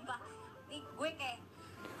 Sumpah. Nih gue kayak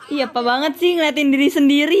Iya, apa banget sih ngeliatin diri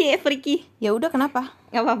sendiri ya, Friki. Ya udah, kenapa?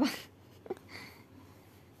 Gak apa-apa.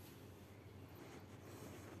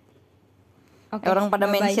 Oke, Orang pada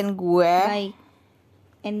bye-bye. mention gue. Bye.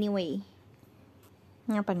 Anyway.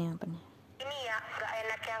 Ini apa nih? Ini ya, gak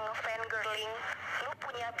enak yang fangirling. Lu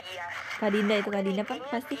punya bias. Kak Dinda itu Kak Dinda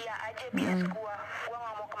Kayaknya pasti. dia aja bias gua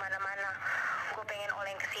gak mau kemana-mana. Gue pengen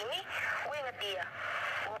oleng kesini, gue inget dia.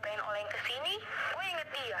 Gue pengen oleng kesini, gue inget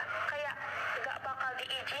dia. Kayak gak bakal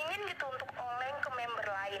diizinin gitu untuk oleng ke member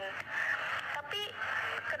lain. Tapi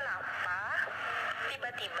kenapa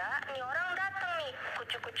tiba-tiba nih orang dateng nih,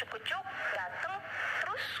 kucuk dateng,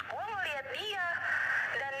 terus gue ngeliat dia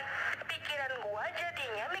dan pikiran gue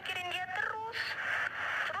jadinya mikirin dia terus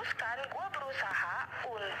kan gue berusaha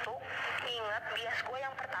untuk ingat bias gue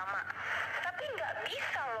yang pertama, tapi nggak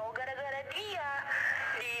bisa loh gara-gara dia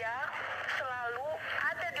selalu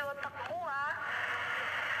ada di otak gue,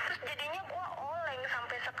 terus jadinya gue oleng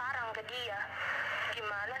sampai sekarang ke dia.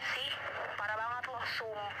 Gimana sih, parah banget loh,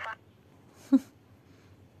 sumpah.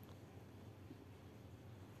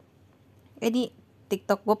 Jadi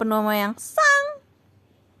TikTok gue penuh sama yang sang.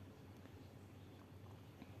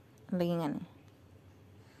 Lagi nggak nih?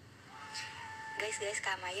 Guys,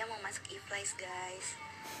 Kak Maya mau masuk e-flies guys.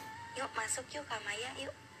 Yuk masuk yuk Kak Maya,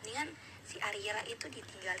 yuk. Mendingan si Ariel itu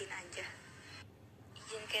ditinggalin aja.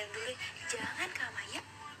 Izin kayak dulu. Jangan Kak Maya.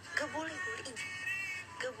 Gak boleh izin.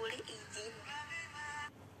 Gak boleh izin.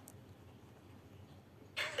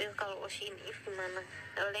 Kalau Ocean Eve gimana?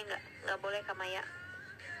 Boleh nggak? Nggak boleh Kak Maya.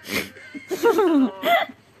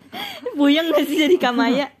 Buyang gak sih jadi Kak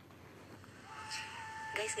Maya?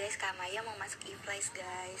 Guys, Kak Maya mau masuk e-flies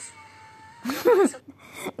guys.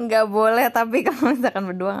 Nggak boleh, tapi kalau misalkan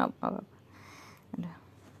berdua nggak apa-apa. Udah.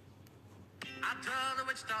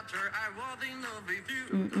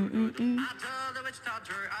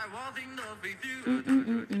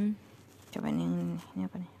 Coba nih yang ini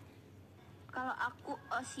apa nih? Kalau aku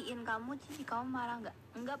osiin kamu, cici kamu marah nggak?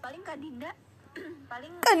 Enggak, paling Kak Dinda.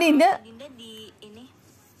 Paling Kak Dinda? Kak Dinda di ini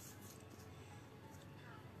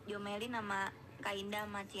diomelin sama Kak Indah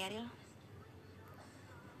sama Ci Ariel.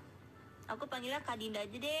 Aku panggilnya Kak Dinda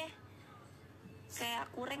aja deh. Kayak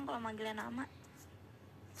kurang kalau manggilnya nama.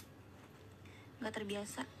 Nggak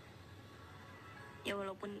terbiasa. Ya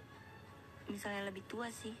walaupun misalnya lebih tua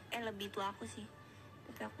sih, lebih tua aku sih,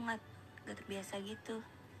 tapi aku nggak terbiasa gitu.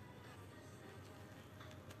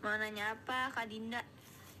 Mau nanya apa Kak Dinda?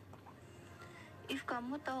 If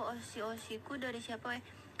kamu tahu osi-osiku dari siapa ya?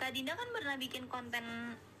 Kak Dinda kan pernah bikin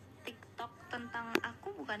konten TikTok tentang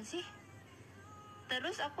aku bukan sih?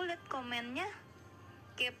 Terus aku liat komennya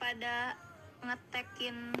kayak pada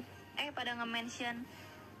nge-tagin pada nge-mention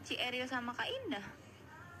Ci Ariel sama Kak Indah.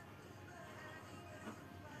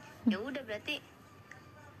 Ya udah berarti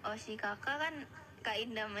si kakak kan Kak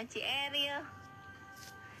Indah sama Ci Ariel.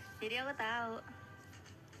 Jadi aku tahu.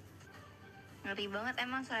 Ngeri banget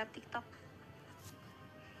emang seleb TikTok.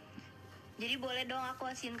 Jadi boleh dong aku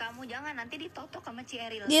asihin kamu, jangan nanti ditotok sama Ci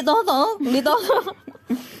Ariel. Ditotok.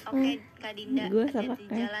 Oke, Kak Dinda, Gua hati-hati salah, di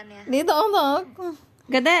kan? jalan ya. Ditotok.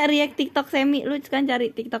 Katanya react TikTok Semi, lu kan cari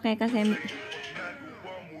TikToknya Kak Semi.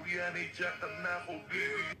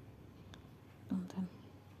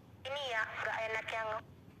 Ini ya, gak enak yang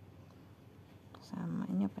Sama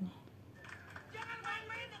ini apa nih?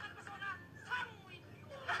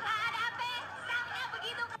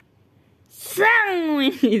 Sang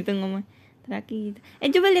gitu ngomong. Terakhir gitu.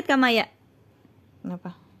 Coba lihat Kak Maya.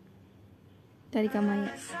 Kenapa? Cari Kak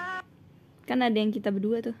Maya. Kan ada yang kita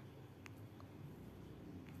berdua tuh.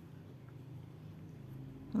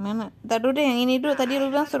 Mana? Ntar dulu deh yang ini dulu. Tadi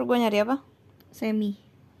lu bilang suruh gue nyari apa? Semi.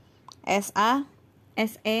 S-A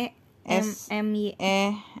S-E M-M-Y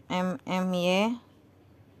E-M-M-Y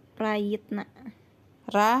Prayitna.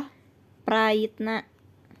 Ra Prayitna.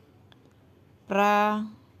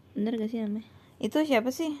 Bener gak sih namanya? Itu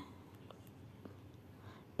siapa sih?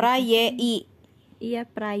 Prayei. Iya,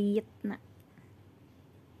 Prayitna.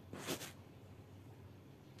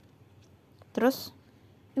 Terus?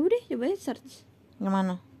 Ya udah, coba aja search. Yang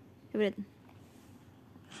mana? Coba lihat.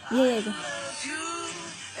 Iya itu.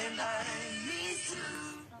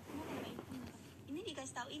 Ini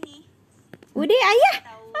dikasih tahu ini. Udah ayah.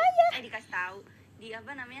 Dikasih tahu. Di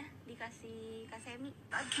apa namanya? Dikasih Kasemi.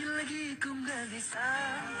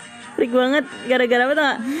 Freak banget gara-gara apa tuh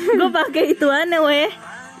gak? Gue pakai ituan ya weh.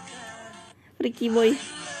 Freaky boy.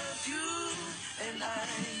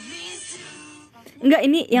 Enggak,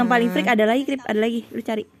 ini yang paling freak ada lagi, Krip, ada lagi. Lu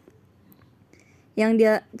cari. Yang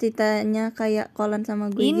dia ceritanya kayak Kolan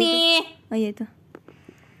sama gue Ini. gitu. Oh iya itu.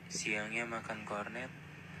 Siangnya makan kornet,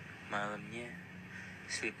 malamnya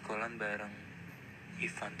sleep Kolan bareng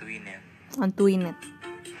Ivan Twinet. Antuinet.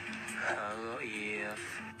 Halo If.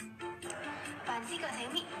 Apaan sih Kak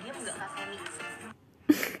Semi? Dia enggak Kak Semi.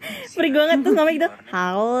 Freak banget terus ngomong gitu.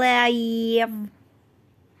 Halaif.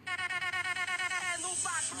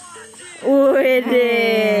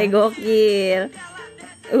 Wede, gokil.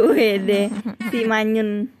 Wede, si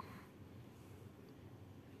Manyun.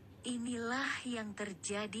 Inilah yang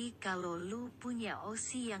terjadi kalau lu punya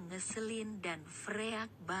Osi yang ngeselin dan freak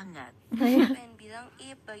banget. Pengen bilang,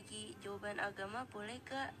 bagi jawaban agama boleh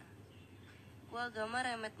gak? Gua agama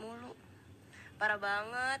remet mulu. Parah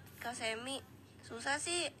banget, Kak Semi. Susah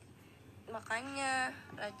sih. Makanya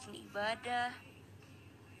rajin ibadah.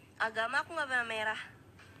 Agama aku gak pernah merah.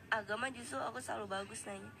 Agama justru aku selalu bagus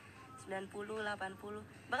nanya. 90, 80,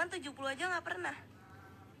 bahkan 70 aja gak pernah.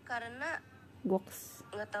 Karena Goks.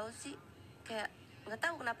 nggak tahu sih, kayak nggak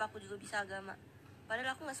tahu kenapa aku juga bisa agama.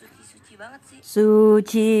 Padahal aku nggak suci banget sih.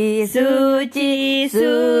 Suci, suci,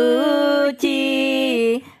 suci,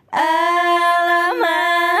 Allah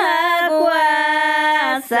Maha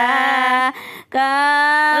Kuasa,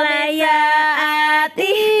 kelayat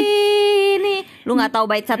ini. Lu nggak tahu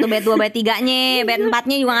bait 1, bait 2, bait 3-nya, bait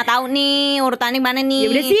 4-nya juga nggak tahu nih urutannya mana nih. Ya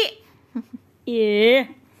udah sih.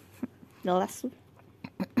 Iya. Jelas lu.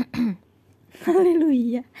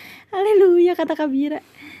 Haleluya. Haleluya kata Kabira.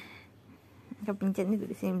 Kepincet nih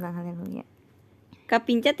di sini bilang haleluya.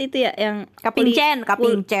 Kapincet itu ya yang Kapincet,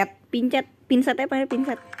 kapincet. Pincet, pinsetnya apa ya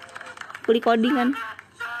pinset? Kuli coding kan.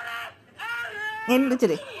 Ini lucu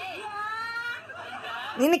deh.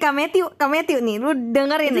 Ini Kametiu nih, lu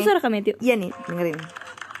dengerin Itu nih. suara Kametiu. Iya nih, dengerin.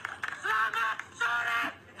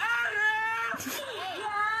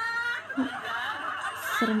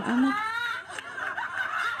 Serem amat.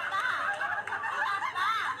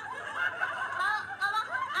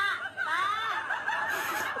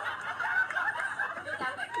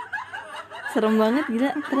 Serem banget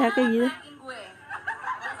gila, teriaknya gila.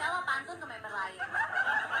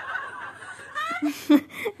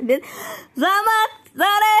 Dan selamat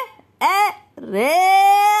sore Ariel.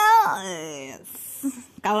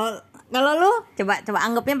 Kalau lu coba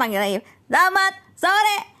anggapnya panggil aja. Selamat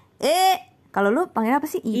sore kalau lu panggil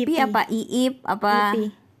apa sih? Ipi Ipi. apa Iip apa?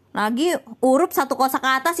 Ipi. Lagi huruf satu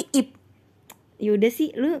kosakata sih Ip. Yaudah sih,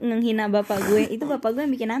 lu menghina bapak gue. Itu bapak gue yang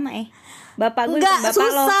bikin nama Bapak gue Enggak, bukan bapak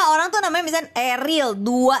lo. susah. Orang tuh namanya misalnya Ariel,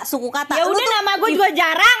 2 suku kata. Ya Lu udah tuh nama gue juga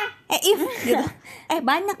jarang. If gitu.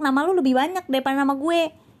 Banyak nama lu lebih banyak daripada nama gue.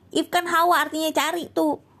 If kan Hawa artinya cari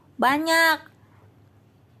tuh. Banyak.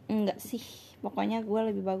 Enggak sih, pokoknya gue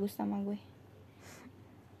lebih bagus sama gue.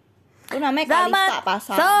 Lu namanya Selamat Kalista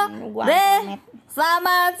pasang. Gua sore. Antoinette.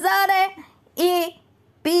 Selamat sore.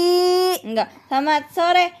 Ipi. Enggak, selamat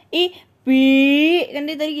sore Ipi. Kan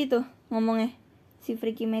dia tadi gitu ngomongnya si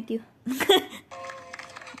Freaky Matthew.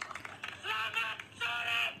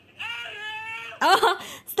 Oh,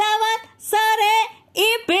 selamat sore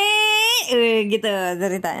Ipi. Gitu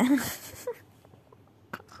ceritanya.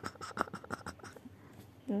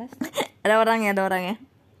 Jelas. Ada orangnya.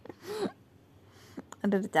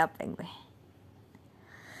 Aduh, udah capek gue.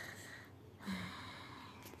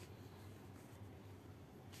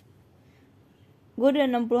 Gue udah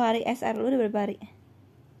 60 hari SR, lu udah berapa hari?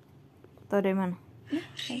 Tau dari mana?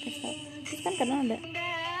 Terus kan karena ada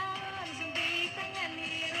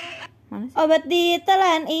Mana sih? obat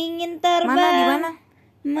ditelan ingin terbang. Mana di mana?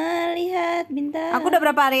 Melihat bintang. Aku udah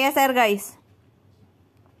berapa hari SR guys?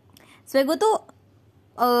 Soalnya gue tuh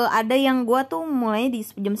ada yang gue tuh mulai di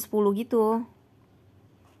jam 10 gitu.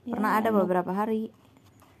 Pernah ada beberapa hari.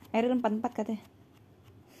 Ariel 44 katanya.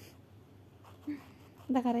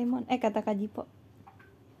 Kata Kak Raymond, kata Kak Jipo.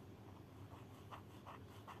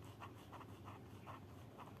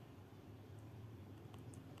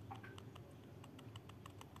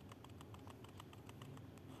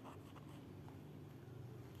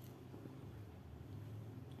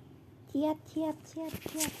 Ciat.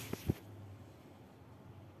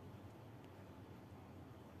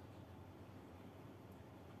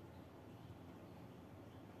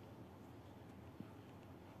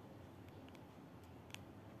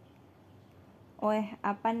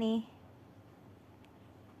 Apa nih?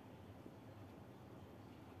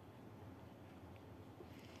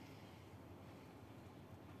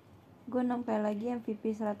 Gue 6 kali lagi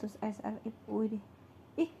MVP 100 SR deh.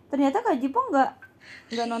 Ternyata Kak Jipo nggak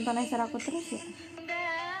nonton SR aku terus ya.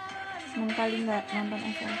 6 kali nggak nonton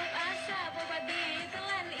SR.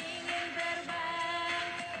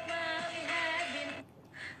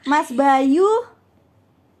 Mas Bayu.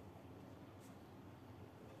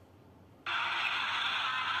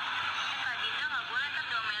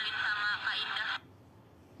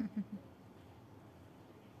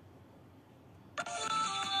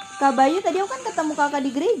 Kak Bayu tadi aku kan ketemu kakak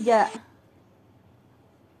di gereja.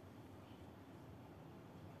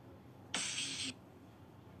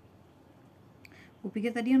 Gue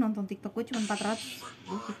pikir tadi yang nonton TikTok gue cuma 400.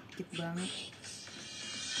 Gue dikit banget.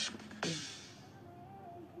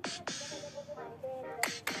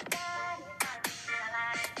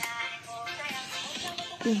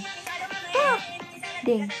 Ding.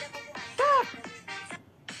 Ding.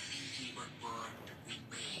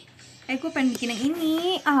 Gue pengen bikin yang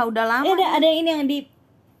ini. Udah lama. Ada ini yang di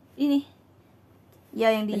ini.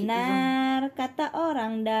 Ya yang di Benar kata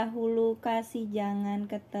orang dahulu, kasih jangan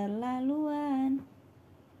keterlaluan.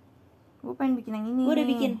 Gue pengen bikin yang ini. Gue udah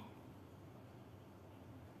bikin.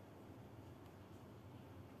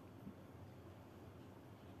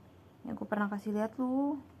 Ya gue pernah kasih lihat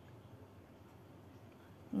lu.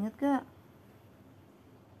 Ingat gak?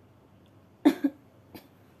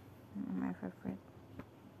 My favorite.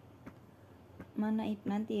 Mana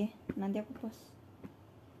nanti ya? Nanti aku post.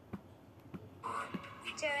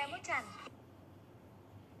 Cewekmu cantik.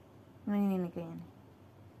 Nah, ini kayaknya nih.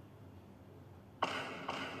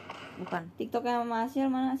 Bukan. TikToknya sama Asyil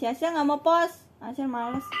mana? Si Asyil nggak mau post. Asyil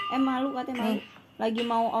males. Malu katanya malu. Lagi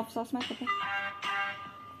mau off sosmed katanya.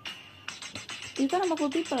 Itu kan sama Cool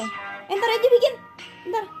People. Ntar aja bikin.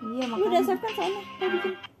 Ntar. Iya Lu makanya. udah save kan soalnya. Ntar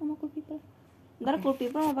bikin sama Cool People. Ntar Cool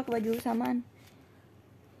People mau pakai baju samaan.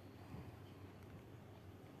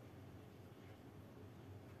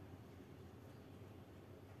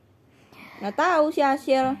 Nggak tahu si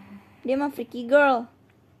Asyil. Dia mah freaky girl.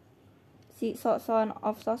 Si sok-sokan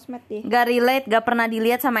off sosmed dia. Gak relate, gak pernah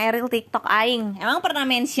dilihat sama Ariel TikTok aing. Emang pernah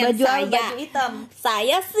mention Baju saya? baju hitam.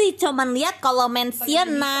 Saya sih cuman lihat kalau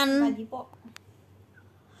mentionan. Baju po.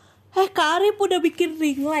 Kak Arif udah bikin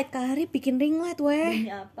ring light. Kak Arif bikin ring light weh.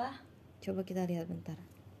 Ini apa? Coba kita lihat bentar.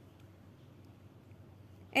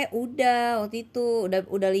 Udah waktu itu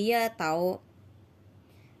udah lihat tahu.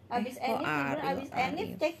 Abis kok Enif, Ariel, abis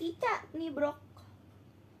Enif Ariel. cek Ica nih bro.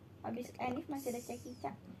 Abis Enif masih ada cek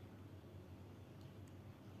Ica.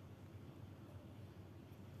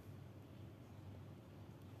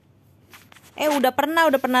 Udah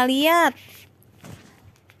pernah lihat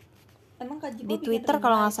Emang Kak Jiko di bikin Twitter ring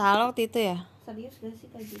kalau light? nggak salah waktu itu ya. Serius gak sih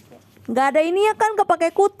Kak Jiko? Nggak ada ini ya kan,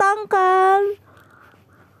 kepake kutang kan.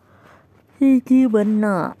 Iki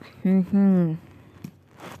bener.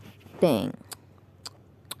 Deng.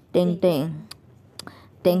 Deng deng.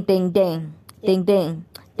 Deng deng deng. Deng deng.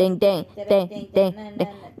 Deng deng. Deng deng.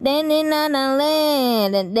 Deng na na le.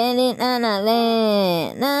 Deng na na le.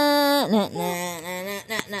 Na na na na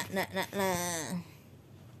na na na na na.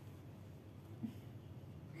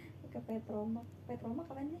 Ke Petromak. Petromak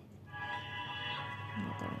kapan sih?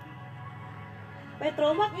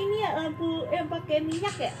 Petromak ini ya lampu yang pakai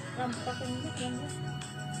minyak ya? Lampu pakai minyak ya enggak?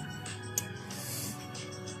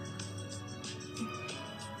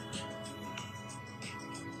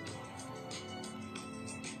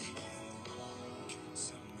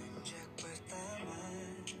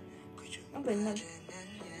 Oh bener.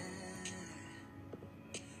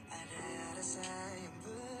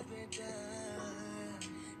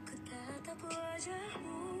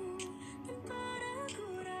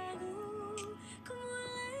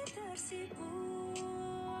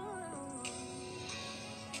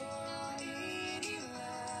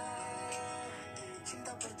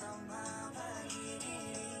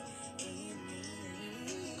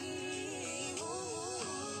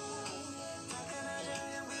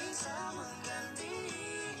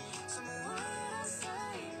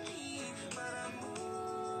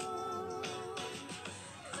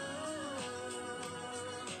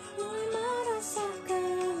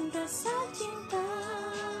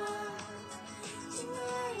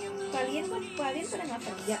 Kalian pada nggak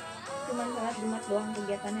kerja, cuman salat Jumat doang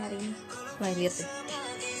kegiatan hari ini. Nah, lihat deh.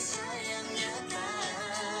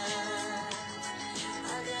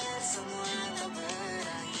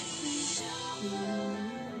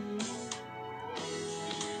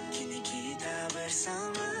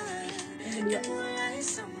 Yang kedua.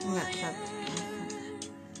 Enggak, satu.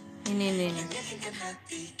 Ini.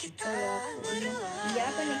 Iya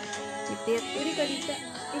apa nih? Titit. Ini Kak Dika.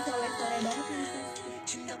 Soleh-soleh banget nih.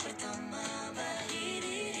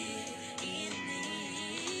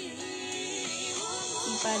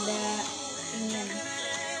 Pada ingin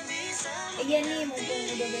iya nih mumpung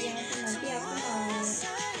udah banyak nanti aku mau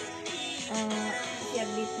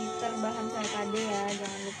share di Twitter bahan KD ya,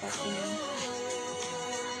 jangan lupa ini.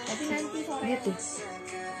 Tapi nanti sore Gitu.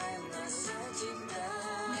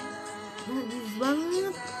 Bagus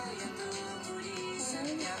banget.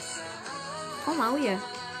 Kok mau ya?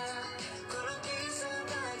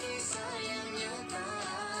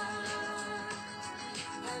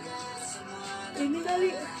 ini kali.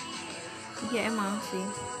 Iya emang sih.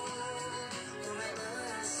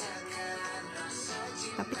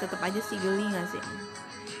 Tapi Tapi tetap aja sih geli nggak sih?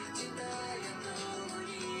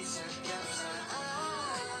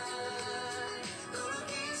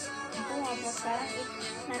 Aku mau upload sekarang,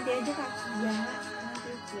 nanti aja Kak. Ya,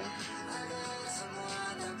 nanti ya.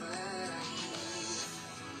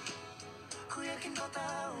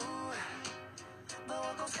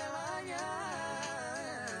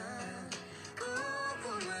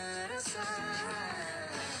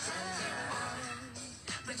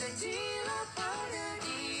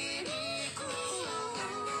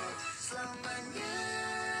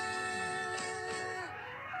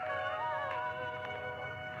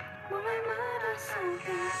 Mulai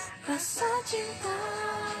merasakan rasa cinta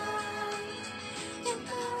yang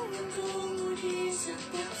kau tunggu di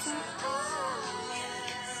setiap saat.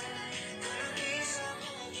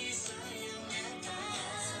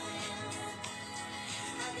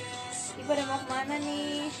 Ini pada mau kemana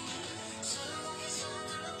nih?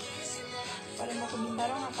 Pada mau ke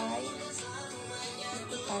Bintaro ngapain?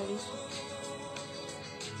 Itu kali.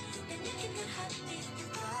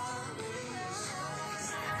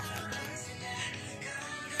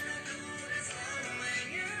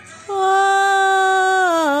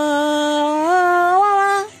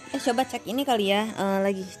 Coba cek ini kali ya.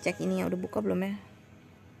 Lagi cek ini ya, udah buka belum ya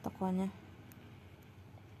tokonya?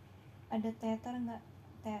 Ada teater nggak?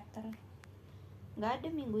 Teater nggak ada,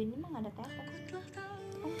 minggu ini mah nggak ada teater.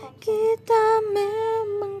 Kita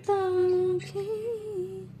memang tak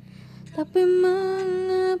mungkin, tapi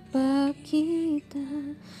mengapa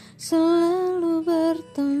kita selalu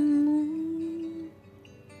bertemu?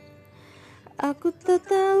 Aku tak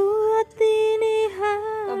tahu hati ini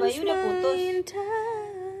Kak Bayu udah putus.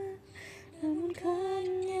 Namun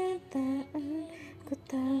kenyataan ku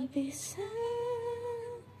tak bisa.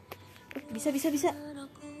 Bisa.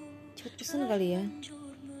 Cepet pesen kali ya.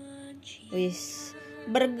 Wis,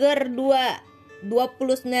 burger 29.000.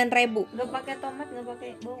 Nggak pakai tomat, nggak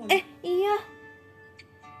pakai bawang. Iya.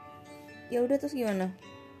 Ya udah, terus gimana?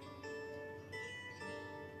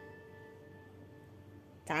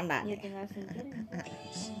 Canda. Ya tinggal singkirin.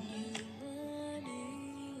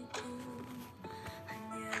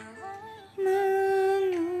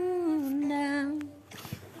 Mengundang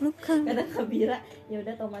luka. Kata Kak Bira, ya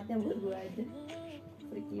udah tomatnya buat gua aja.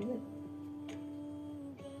 Freaky banget.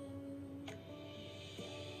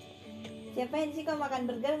 Siapa yang sih kalau makan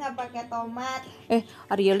burger nggak pakai tomat?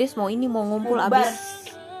 Arielis mau ngumpul Bubar. abis.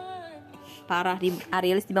 Parah, di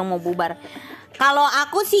Arielis tiba mau bubar. Kalau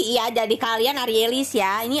aku sih ya, jadi kalian Arielis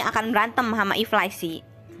ya, ini akan berantem sama Ifly sih.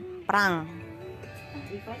 Perang.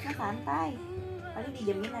 Refresh mah santai. Paling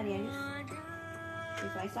dijamin Arianis.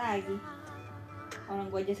 Refresh lagi. Orang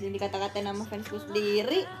gua aja sendiri dikata-katain nama fansku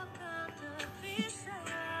sendiri.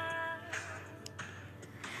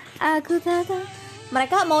 Aku tak tahu.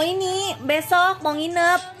 Mereka mau ini besok mau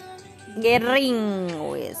nginep. Gathering,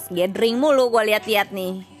 gathering mulu gue lihat-lihat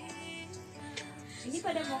nih. Ini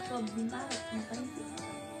pada mau ke Bintaro, ngapain sih?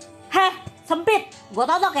 Heh, sempit. Gue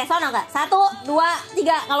totok ya, sana gak? 1, 2,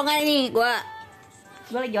 3. Kalau nggak ini, gue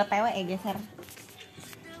lagi OTW geser.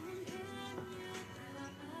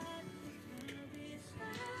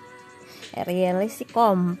 Ariel sih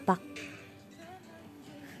kompak.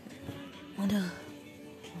 Aduh.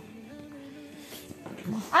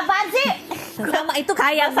 Apaan sih? Sama itu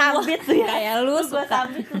kayak sambit tuh ya. Kayak lu Gua suka.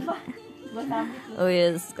 sambit sumpah. Gua sambit. Oh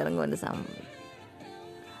yes, sekarang gue udah sambit.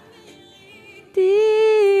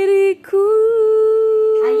 Diriku.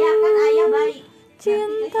 Ayah kan ayah baik.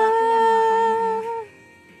 Cinta.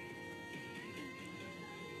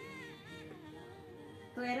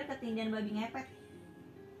 Tuh Ariel ketinggian babi ngepet.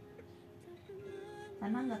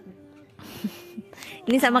 Sana enggak tuh?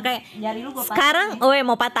 Ini sama kayak Jari lu gua sekarang,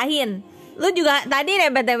 mau patahin. Lu juga tadi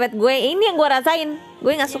nebet-nebet gue. Ini yang gue rasain.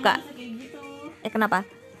 Gue nggak suka. kayak gitu. Kenapa?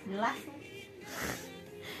 Jelas.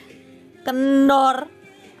 Kendor.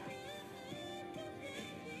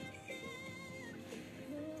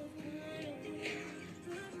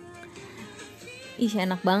 Ih,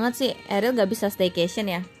 enak banget sih. Ariel gak bisa staycation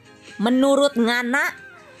ya. Menurut Ngana,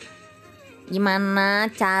 gimana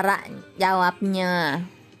cara jawabnya?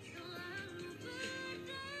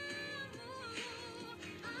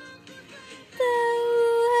 Tahu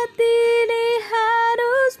hati ini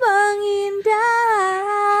harus mengindah.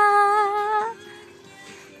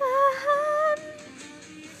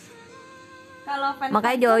 Kalau fans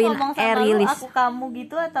Makanya tuh join ngomong sama Ariel. lu, aku kamu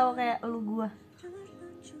gitu atau kayak lu gua?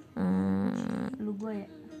 Lu gua ya.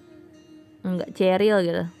 Enggak, Cheryl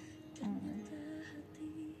gitu.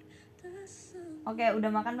 Oke, udah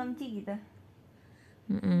makan belum Ci gitu?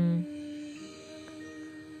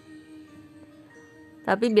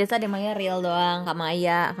 Tapi biasa dia manggil Real doang. Kak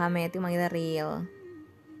Maya itu manggilnya Real.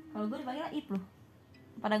 Kalau gue dipanggil Ip loh.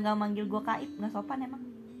 Pada nggak manggil gue Kaip, nggak sopan emang.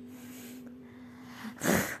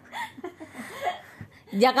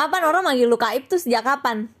 Sejak kapan orang manggil lu Kaib tuh sejak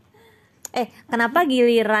kapan? Kenapa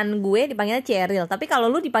giliran gue dipanggilnya Ariel, tapi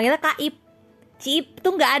kalau lu dipanggilnya Kaib? Cip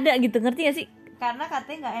tuh nggak ada gitu, ngerti gak sih? Karena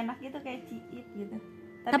katanya nggak enak gitu kayak Ciip gitu.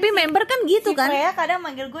 Tapi member kan gitu kan? Freya kadang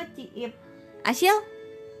manggil gue Ciip. Asyil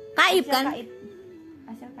Kaib Asyil kan? Kaib.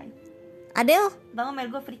 Asyil Kaib. Adel? Tau nggak,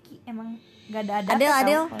 manggil gue Friki, emang nggak ada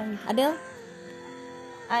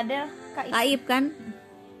Adel Kaib. Kaib kan?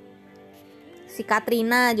 Si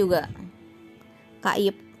Katrina juga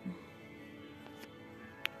Kaib.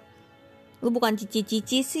 Lu bukan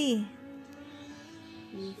cici-cici sih.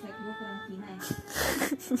 Set gue kurang Cina ya.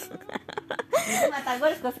 Jadi mata gue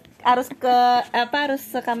harus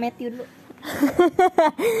ke Matthew dulu.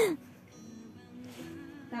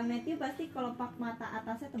 Kak Matthew pasti kelopak mata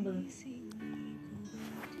atasnya tebel.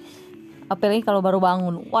 Apalagi kalau baru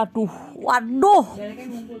bangun. Waduh. Beleknya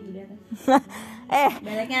ngumpul di atas.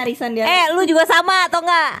 Beleknya arisan di atas. Lu juga sama atau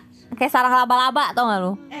enggak? Kayak sarang laba-laba atau enggak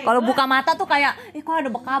lu? Kalau buka mata tuh kayak kok ada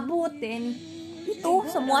bekabut ya ini. Itu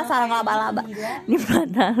semua sarang laba-laba di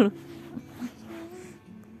mata lu.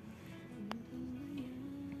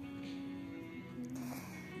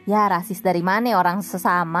 Ya rasis dari mana orang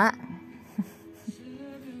sesama?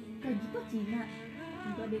 Kayak gitu Cina.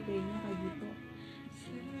 Enggak deh kayaknya kayak gitu.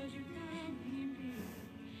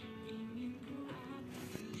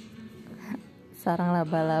 Sarang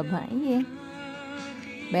laba-laba, iya.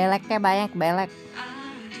 Beleknya banyak, belek.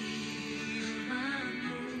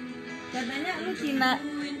 Katanya lu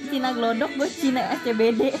Cina glodok, gue Cina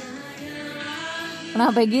SCBD.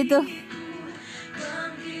 Kenapa gitu?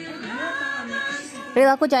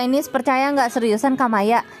 Real, aku Chinese, percaya nggak? Seriusan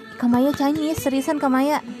Kamaya? Kamaya Chinese, seriusan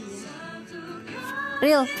Kamaya?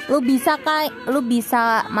 Real, lu bisa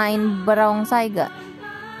main barongsai gak?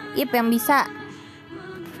 Ip yang bisa.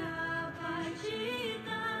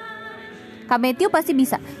 Kak Matthew pasti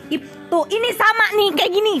bisa. Ip tuh, ini sama nih,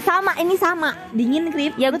 kayak gini, sama, ini sama. Dingin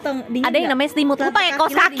Krip. Ya, dingin ada yang namanya selimut. Lu pakai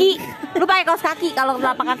kaos kaki. Lu pakai kaos kaki kalau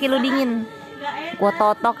telapak kaki lu dingin. Gua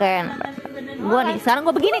totok kan. Gua nih, sekarang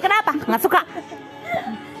gua begini kenapa? Nggak suka.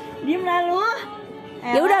 Diem lah lu.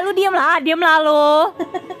 Ya udah lu diem lah lu.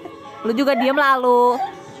 Lu juga diem lah lu.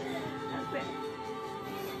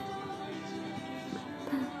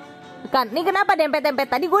 Kan, nih kenapa dempet-dempet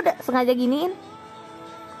tadi gue udah sengaja giniin.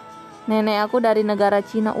 Nenek aku dari negara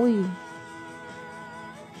Cina,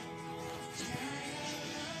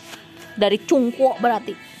 dari Cungko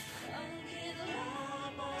berarti.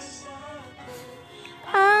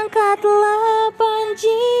 Angkatlah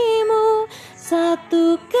pancimu,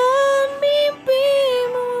 satukan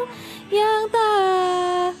mimpimu yang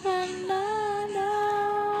tahan nada.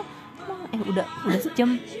 Udah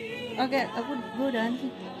sejam. Oke, gue udahan sih.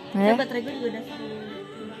 Baterai gue juga udah 10.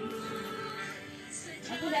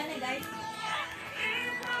 Aku udah nih guys.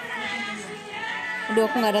 Aduh,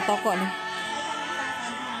 aku nggak ada toko nih.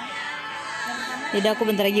 Jadi aku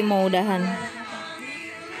bentar lagi mau udahan.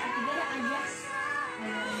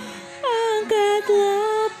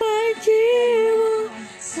 Angkatlah pancimu.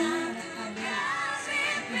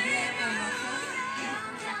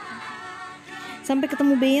 Sampai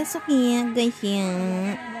ketemu besok ya guys ya.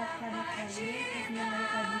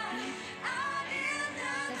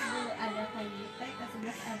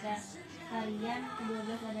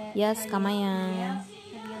 Yes, Kamaya.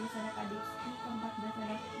 Ke-13 ada Kadipski, ke-14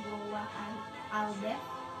 ada Gowa Aldef,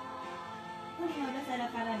 ke-15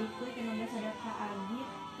 ada Karadikui, ke-16 ada Kak Agit,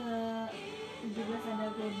 ke-17 ada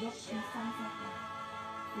Godok Pisang Saka.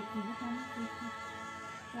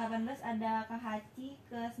 Ke-18 ada Kak Haci,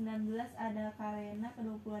 ke-19 ada Kak Rena,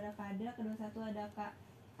 ke-20 ada Kak Adel, ke-21 ada Kak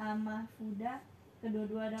Amahfuda,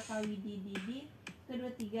 ke-22 ada Kak Widi Didi,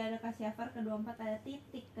 ke-23 ada Kak Syafar, ke-24 ada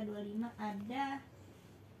Titik, ke-25 ada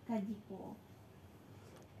Kajiko.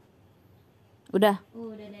 Udah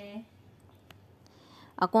deh.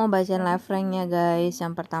 Aku mau bacain live ranknya guys.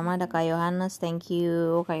 Yang pertama ada Kak Yohanes. Thank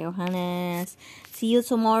you Kak Yohanes. See you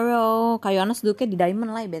tomorrow. Kak Yohanes duduknya di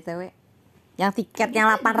Diamond lah BTW. Yang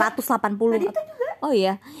tiketnya 880. Oh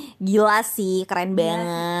iya, gila sih, keren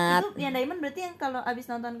banget. Itu yang Diamond berarti yang kalau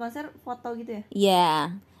abis nonton konser foto gitu ya?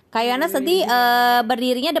 Iya. Kak Yohanes nanti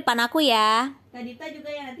berdirinya depan aku ya. Kak Dita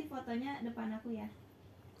juga ya, nanti fotonya depan aku ya.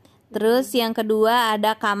 Terus yang kedua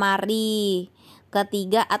ada Kamari.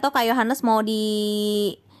 Ketiga, atau Kak Yohanes mau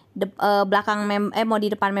di belakang mau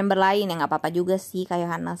di depan member lain ya, nggak apa-apa juga sih Kak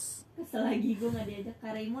Yohanes. Kesel lagi gue nggak diajak.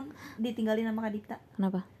 Kak Raymond ditinggalin sama Kak Dita.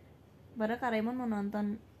 Kenapa? Padahal Kak Raymond mau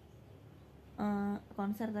nonton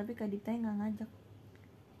konser tapi Kak Dita nggak ngajak.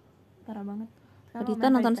 Parah banget. Kak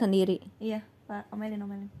Dita nonton sendiri. Iya, Pak, omelin.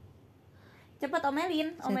 Cepet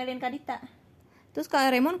omelin Kak Dita. Terus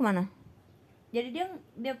Kak Raymond kemana? Jadi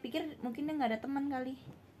dia pikir mungkin dia nggak ada teman kali.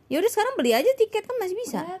 Ya udah sekarang beli aja tiket kan masih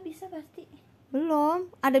bisa. Udah bisa pasti. Belum,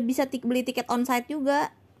 ada bisa beli tiket onsite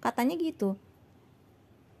juga, katanya gitu.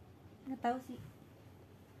 Nggak tahu sih.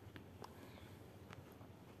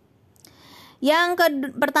 Yang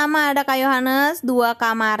pertama ada Kak Yohanes, 2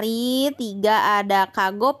 Kak Mari, 3 ada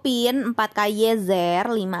Kak Gopin, 4 Kak Yezer,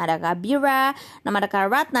 5 ada Kak Bira, 6 ada Kak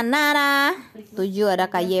Ratna Nara, 7 ada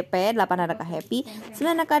Kak YP, 8 ada Kak Happy,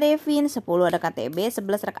 9 ada Kak Devin, 10 ada Kak TB,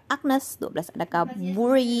 11 ada Kak Agnes, 12 ada Kak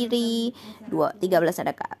Buriri, 13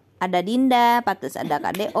 ada Kak Dinda, 14 ada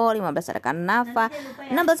Kak Deo, 15 ada Kak Nafa,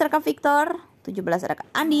 16 ada Kak Victor, 17 ada Kak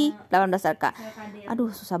Andi, 18 ada Kak,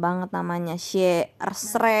 aduh susah banget namanya,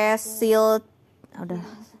 Sresil, udah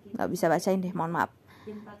nggak bisa bacain deh, mohon maaf.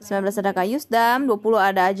 19 ada Kak Yusdam, 20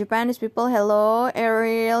 ada Japanese people, hello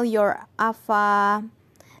Ariel, your Ava,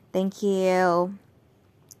 thank you.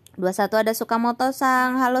 21 ada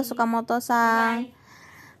Sukamoto-sang, halo Sukamoto-sang,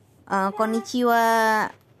 konnichiwa.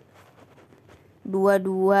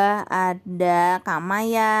 22 ada Kak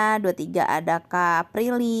Maya, 23 ada Kak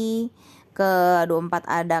Prilly, ke 24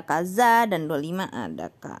 ada Kak Za, dan 25 ada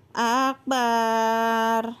Kak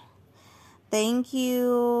Akbar. Thank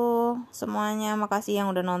you semuanya, makasih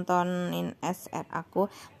yang udah nontonin SR aku,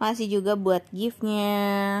 makasih juga buat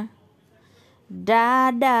giftnya.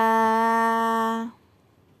 Dadah.